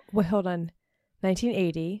reported. Wait, hold on.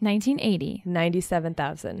 1980.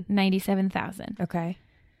 97,000. 97,000. Okay.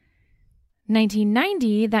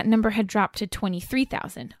 1990, that number had dropped to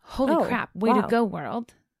 23,000. Holy crap. Way to go,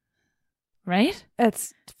 world. Right?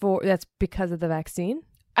 That's because of the vaccine?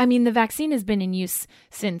 I mean, the vaccine has been in use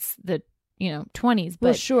since the 20s. But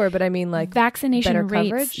well, sure, but I mean, like, vaccination better rates,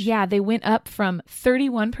 coverage? Yeah, they went up from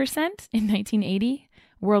 31% in 1980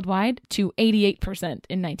 worldwide to 88%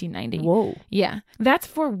 in 1990. Whoa. Yeah, that's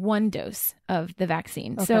for one dose of the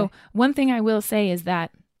vaccine. Okay. So one thing I will say is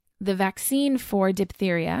that the vaccine for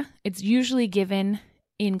diphtheria, it's usually given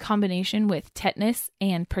in combination with tetanus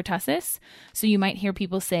and pertussis. So you might hear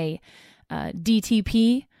people say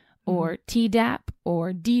DTP or Tdap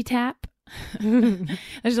or DTaP.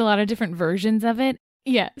 There's a lot of different versions of it.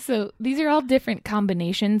 Yeah, so these are all different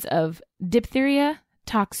combinations of diphtheria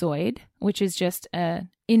toxoid, which is just a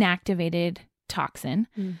inactivated toxin,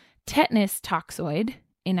 tetanus toxoid,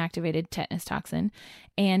 inactivated tetanus toxin,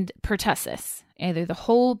 and pertussis, either the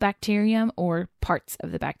whole bacterium or parts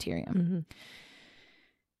of the bacterium. Mm-hmm.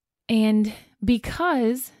 And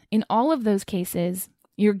because in all of those cases,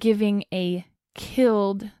 you're giving a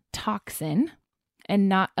killed toxin and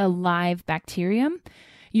not a live bacterium,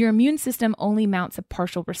 your immune system only mounts a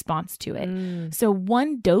partial response to it. So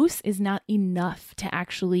one dose is not enough to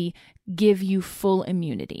actually give you full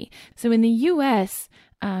immunity. So in the US,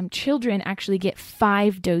 children actually get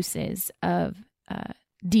 5 doses of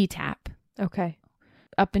DTaP. Okay.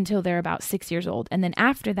 Up until they're about 6 years old. And then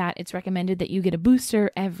after that, it's recommended that you get a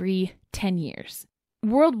booster every 10 years.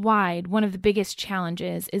 Worldwide, one of the biggest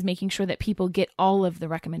challenges is making sure that people get all of the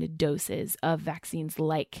recommended doses of vaccines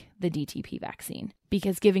like the DTP vaccine.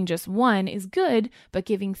 Because giving just 1 is good, but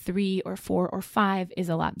giving 3 or 4 or 5 is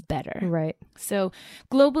a lot better. Right. So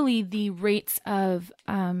globally, the rates of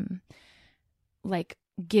the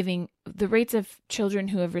rates of children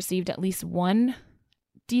who have received at least 1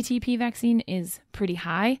 DTP vaccine is pretty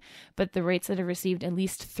high, but the rates that have received at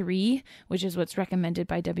least 3, which is what's recommended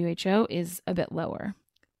by WHO, is a bit lower.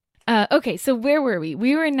 Okay, so where were we?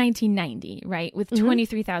 We were in 1990, right, with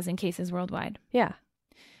 23,000 cases worldwide. Yeah.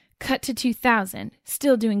 Cut to 2000,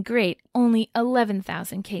 still doing great, only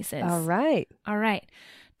 11,000 cases. All right.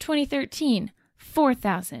 2013,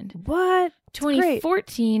 4,000. What?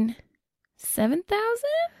 2014, 7,000?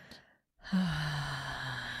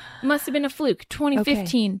 Must have been a fluke.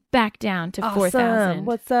 2015, back down to 4,000.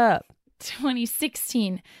 What's up?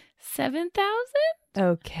 2016, 7,000.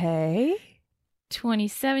 Okay.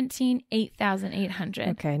 2017, 8,800.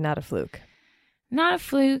 Okay, not a fluke. Not a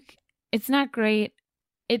fluke. It's not great.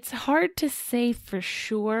 It's hard to say for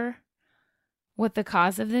sure what the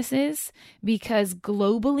cause of this is because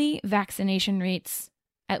globally, vaccination rates,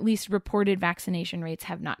 at least reported vaccination rates,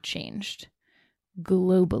 have not changed.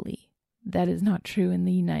 Globally. That is not true in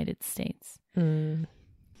the United States.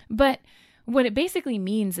 But what it basically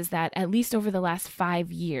means is that at least over the last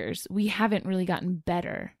 5 years, we haven't really gotten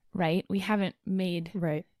better, right? We haven't made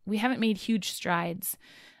huge strides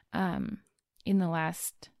in the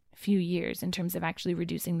last few years in terms of actually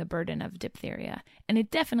reducing the burden of diphtheria. And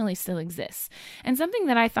it definitely still exists. And something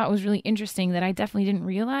that I thought was really interesting that I definitely didn't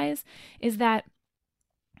realize is that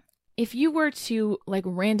if you were to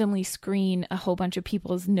randomly screen a whole bunch of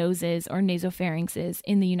people's noses or nasopharynxes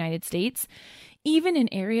in the United States, even in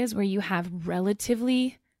areas where you have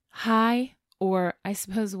relatively high, or I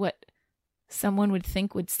suppose what someone would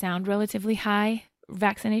think would sound relatively high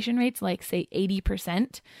vaccination rates, like say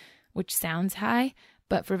 80%, which sounds high,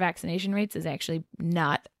 but for vaccination rates is actually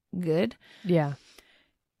not good. Yeah.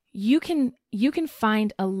 You can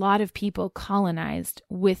find a lot of people colonized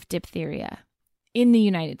with diphtheria in the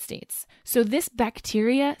United States. So this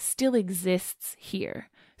bacteria still exists here.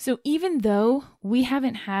 So even though we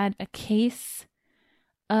haven't had a case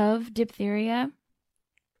of diphtheria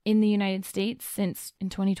in the United States since in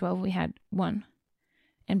 2012 we had 1.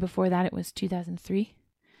 And before that it was 2003.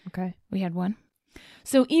 Okay. We had 1.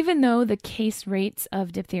 So even though the case rates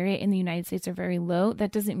of diphtheria in the United States are very low,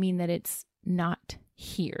 that doesn't mean that it's not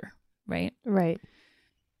here, right? Right.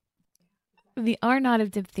 The R naught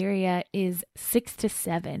of diphtheria is 6 to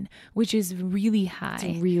 7, which is really high.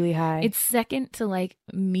 It's really high. It's second to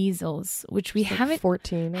measles, which we haven't.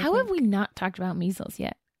 14. How have we not talked about measles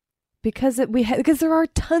yet? Because because there are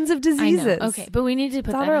tons of diseases. I know. Okay, but we need to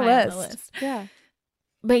put it's that on our high list. on the list. Yeah.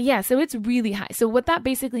 But yeah, so it's really high. So what that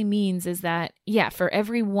basically means is that, for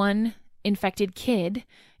every 1 infected kid,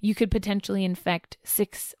 you could potentially infect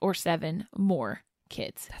 6 or 7 more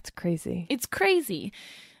kids. That's crazy. It's crazy.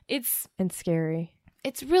 And scary.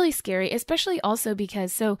 It's really scary, especially also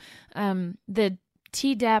because the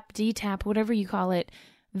Tdap, DTaP, whatever you call it,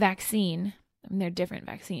 vaccine, they're different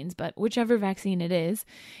vaccines, but whichever vaccine it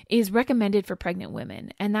is recommended for pregnant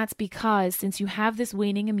women. And that's because since you have this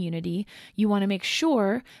waning immunity, you want to make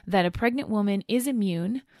sure that a pregnant woman is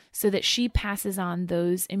immune so that she passes on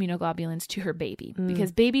those immunoglobulins to her baby.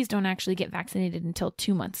 Because babies don't actually get vaccinated until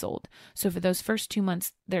 2 months old. So for those first 2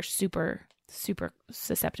 months, they're super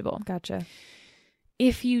susceptible. Gotcha.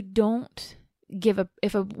 If you don't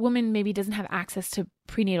if a woman maybe doesn't have access to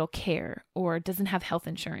prenatal care or doesn't have health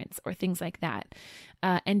insurance or things like that,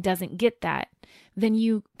 and doesn't get that, then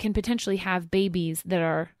you can potentially have babies that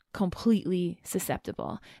are completely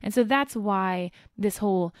susceptible. And so that's why this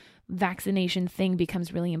whole vaccination thing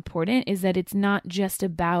becomes really important, is that it's not just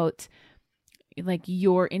about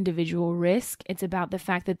your individual risk. It's about the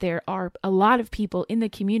fact that there are a lot of people in the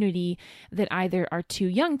community that either are too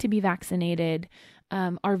young to be vaccinated,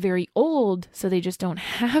 are very old, so they just don't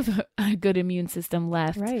have a good immune system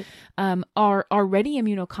left, Right. Are already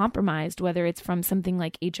immunocompromised, whether it's from something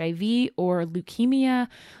like HIV or leukemia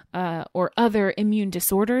or other immune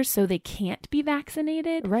disorders, so they can't be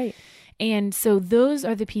vaccinated. Right. And so those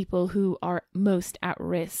are the people who are most at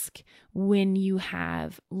risk when you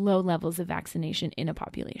have low levels of vaccination in a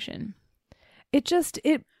population.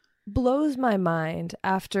 It blows my mind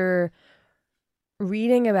after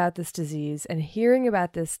reading about this disease and hearing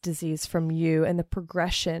about this disease from you and the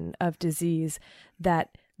progression of disease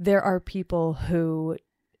that there are people who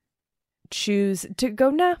choose to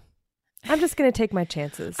go, nah, I'm just going to take my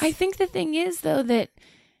chances. I think the thing is, though, that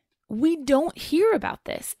we don't hear about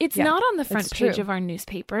this. It's not on the front page of our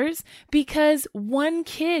newspapers because one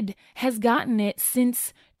kid has gotten it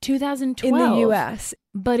since 2012. In the U.S.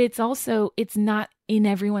 But it's not in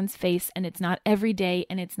everyone's face, and it's not every day,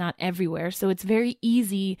 and it's not everywhere. So it's very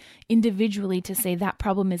easy individually to say that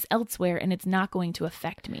problem is elsewhere and it's not going to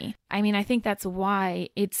affect me. I mean, I think that's why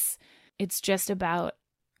it's just about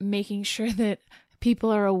making sure that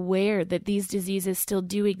people are aware that these diseases still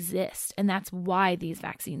do exist. And that's why these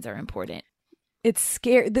vaccines are important. It's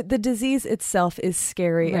scary. The disease itself is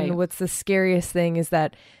scary. Right. And what's the scariest thing is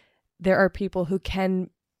that there are people who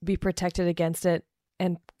can be protected against it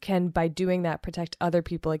and can, by doing that, protect other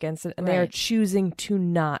people against it. And they are choosing to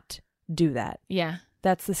not do that. Yeah.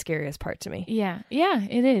 That's the scariest part to me. Yeah. Yeah,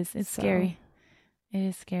 it is. It's scary. It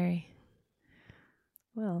is scary.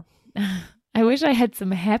 Well, I wish I had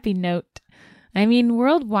some happy note. I mean,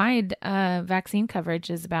 worldwide vaccine coverage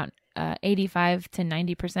is about 85 to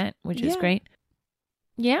 90%, which is great.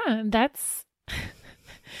 Yeah, that's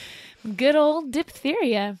good old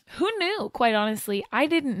diphtheria. Who knew? Quite honestly, I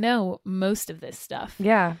didn't know most of this stuff.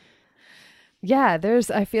 Yeah. Yeah,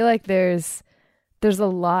 I feel like there's a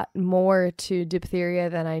lot more to diphtheria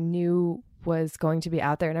than I knew was going to be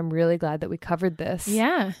out there, and I'm really glad that we covered this.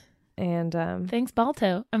 Yeah. And thanks,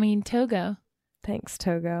 Togo. Thanks,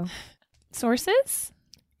 Togo. Sources?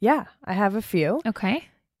 Yeah, I have a few. Okay.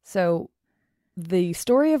 So the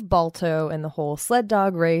story of Balto and the whole sled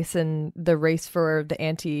dog race and the race for the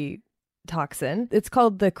antitoxin, it's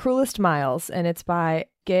called The Cruelest Miles, and it's by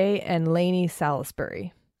Gay and Lainey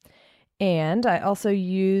Salisbury. And I also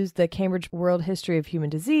used the Cambridge World History of Human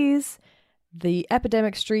Disease, The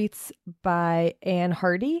Epidemic Streets by Anne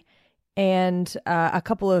Hardy, and a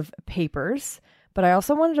couple of papers. But I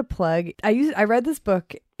also wanted to plug, I read this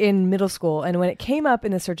book in middle school, and when it came up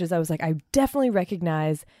in the searches, I was like, I definitely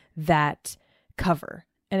recognize that cover.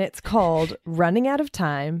 And it's called Running Out of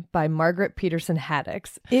Time by Margaret Peterson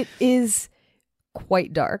Haddix. It is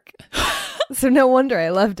quite dark. So no wonder I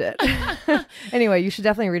loved it. Anyway, you should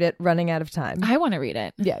definitely read it, Running Out of Time. I want to read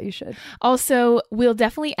it. Yeah, you should. Also, we'll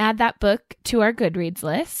definitely add that book to our Goodreads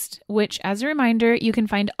list, which, as a reminder, you can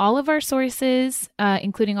find all of our sources,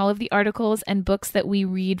 including all of the articles and books that we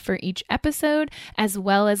read for each episode, as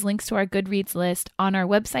well as links to our Goodreads list on our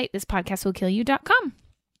website, thispodcastwillkillyou.com.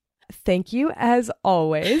 Thank you, as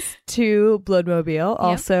always, to Bloodmobile,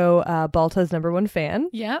 also Balto's #1 fan.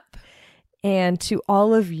 Yep. And to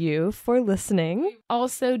all of you for listening.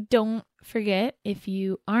 Also, don't forget, if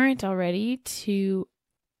you aren't already, to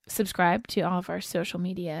subscribe to all of our social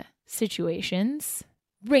media situations.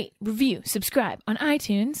 Rate, review, subscribe on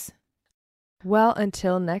iTunes. Well,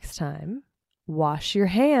 until next time, wash your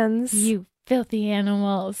hands. You filthy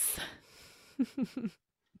animals.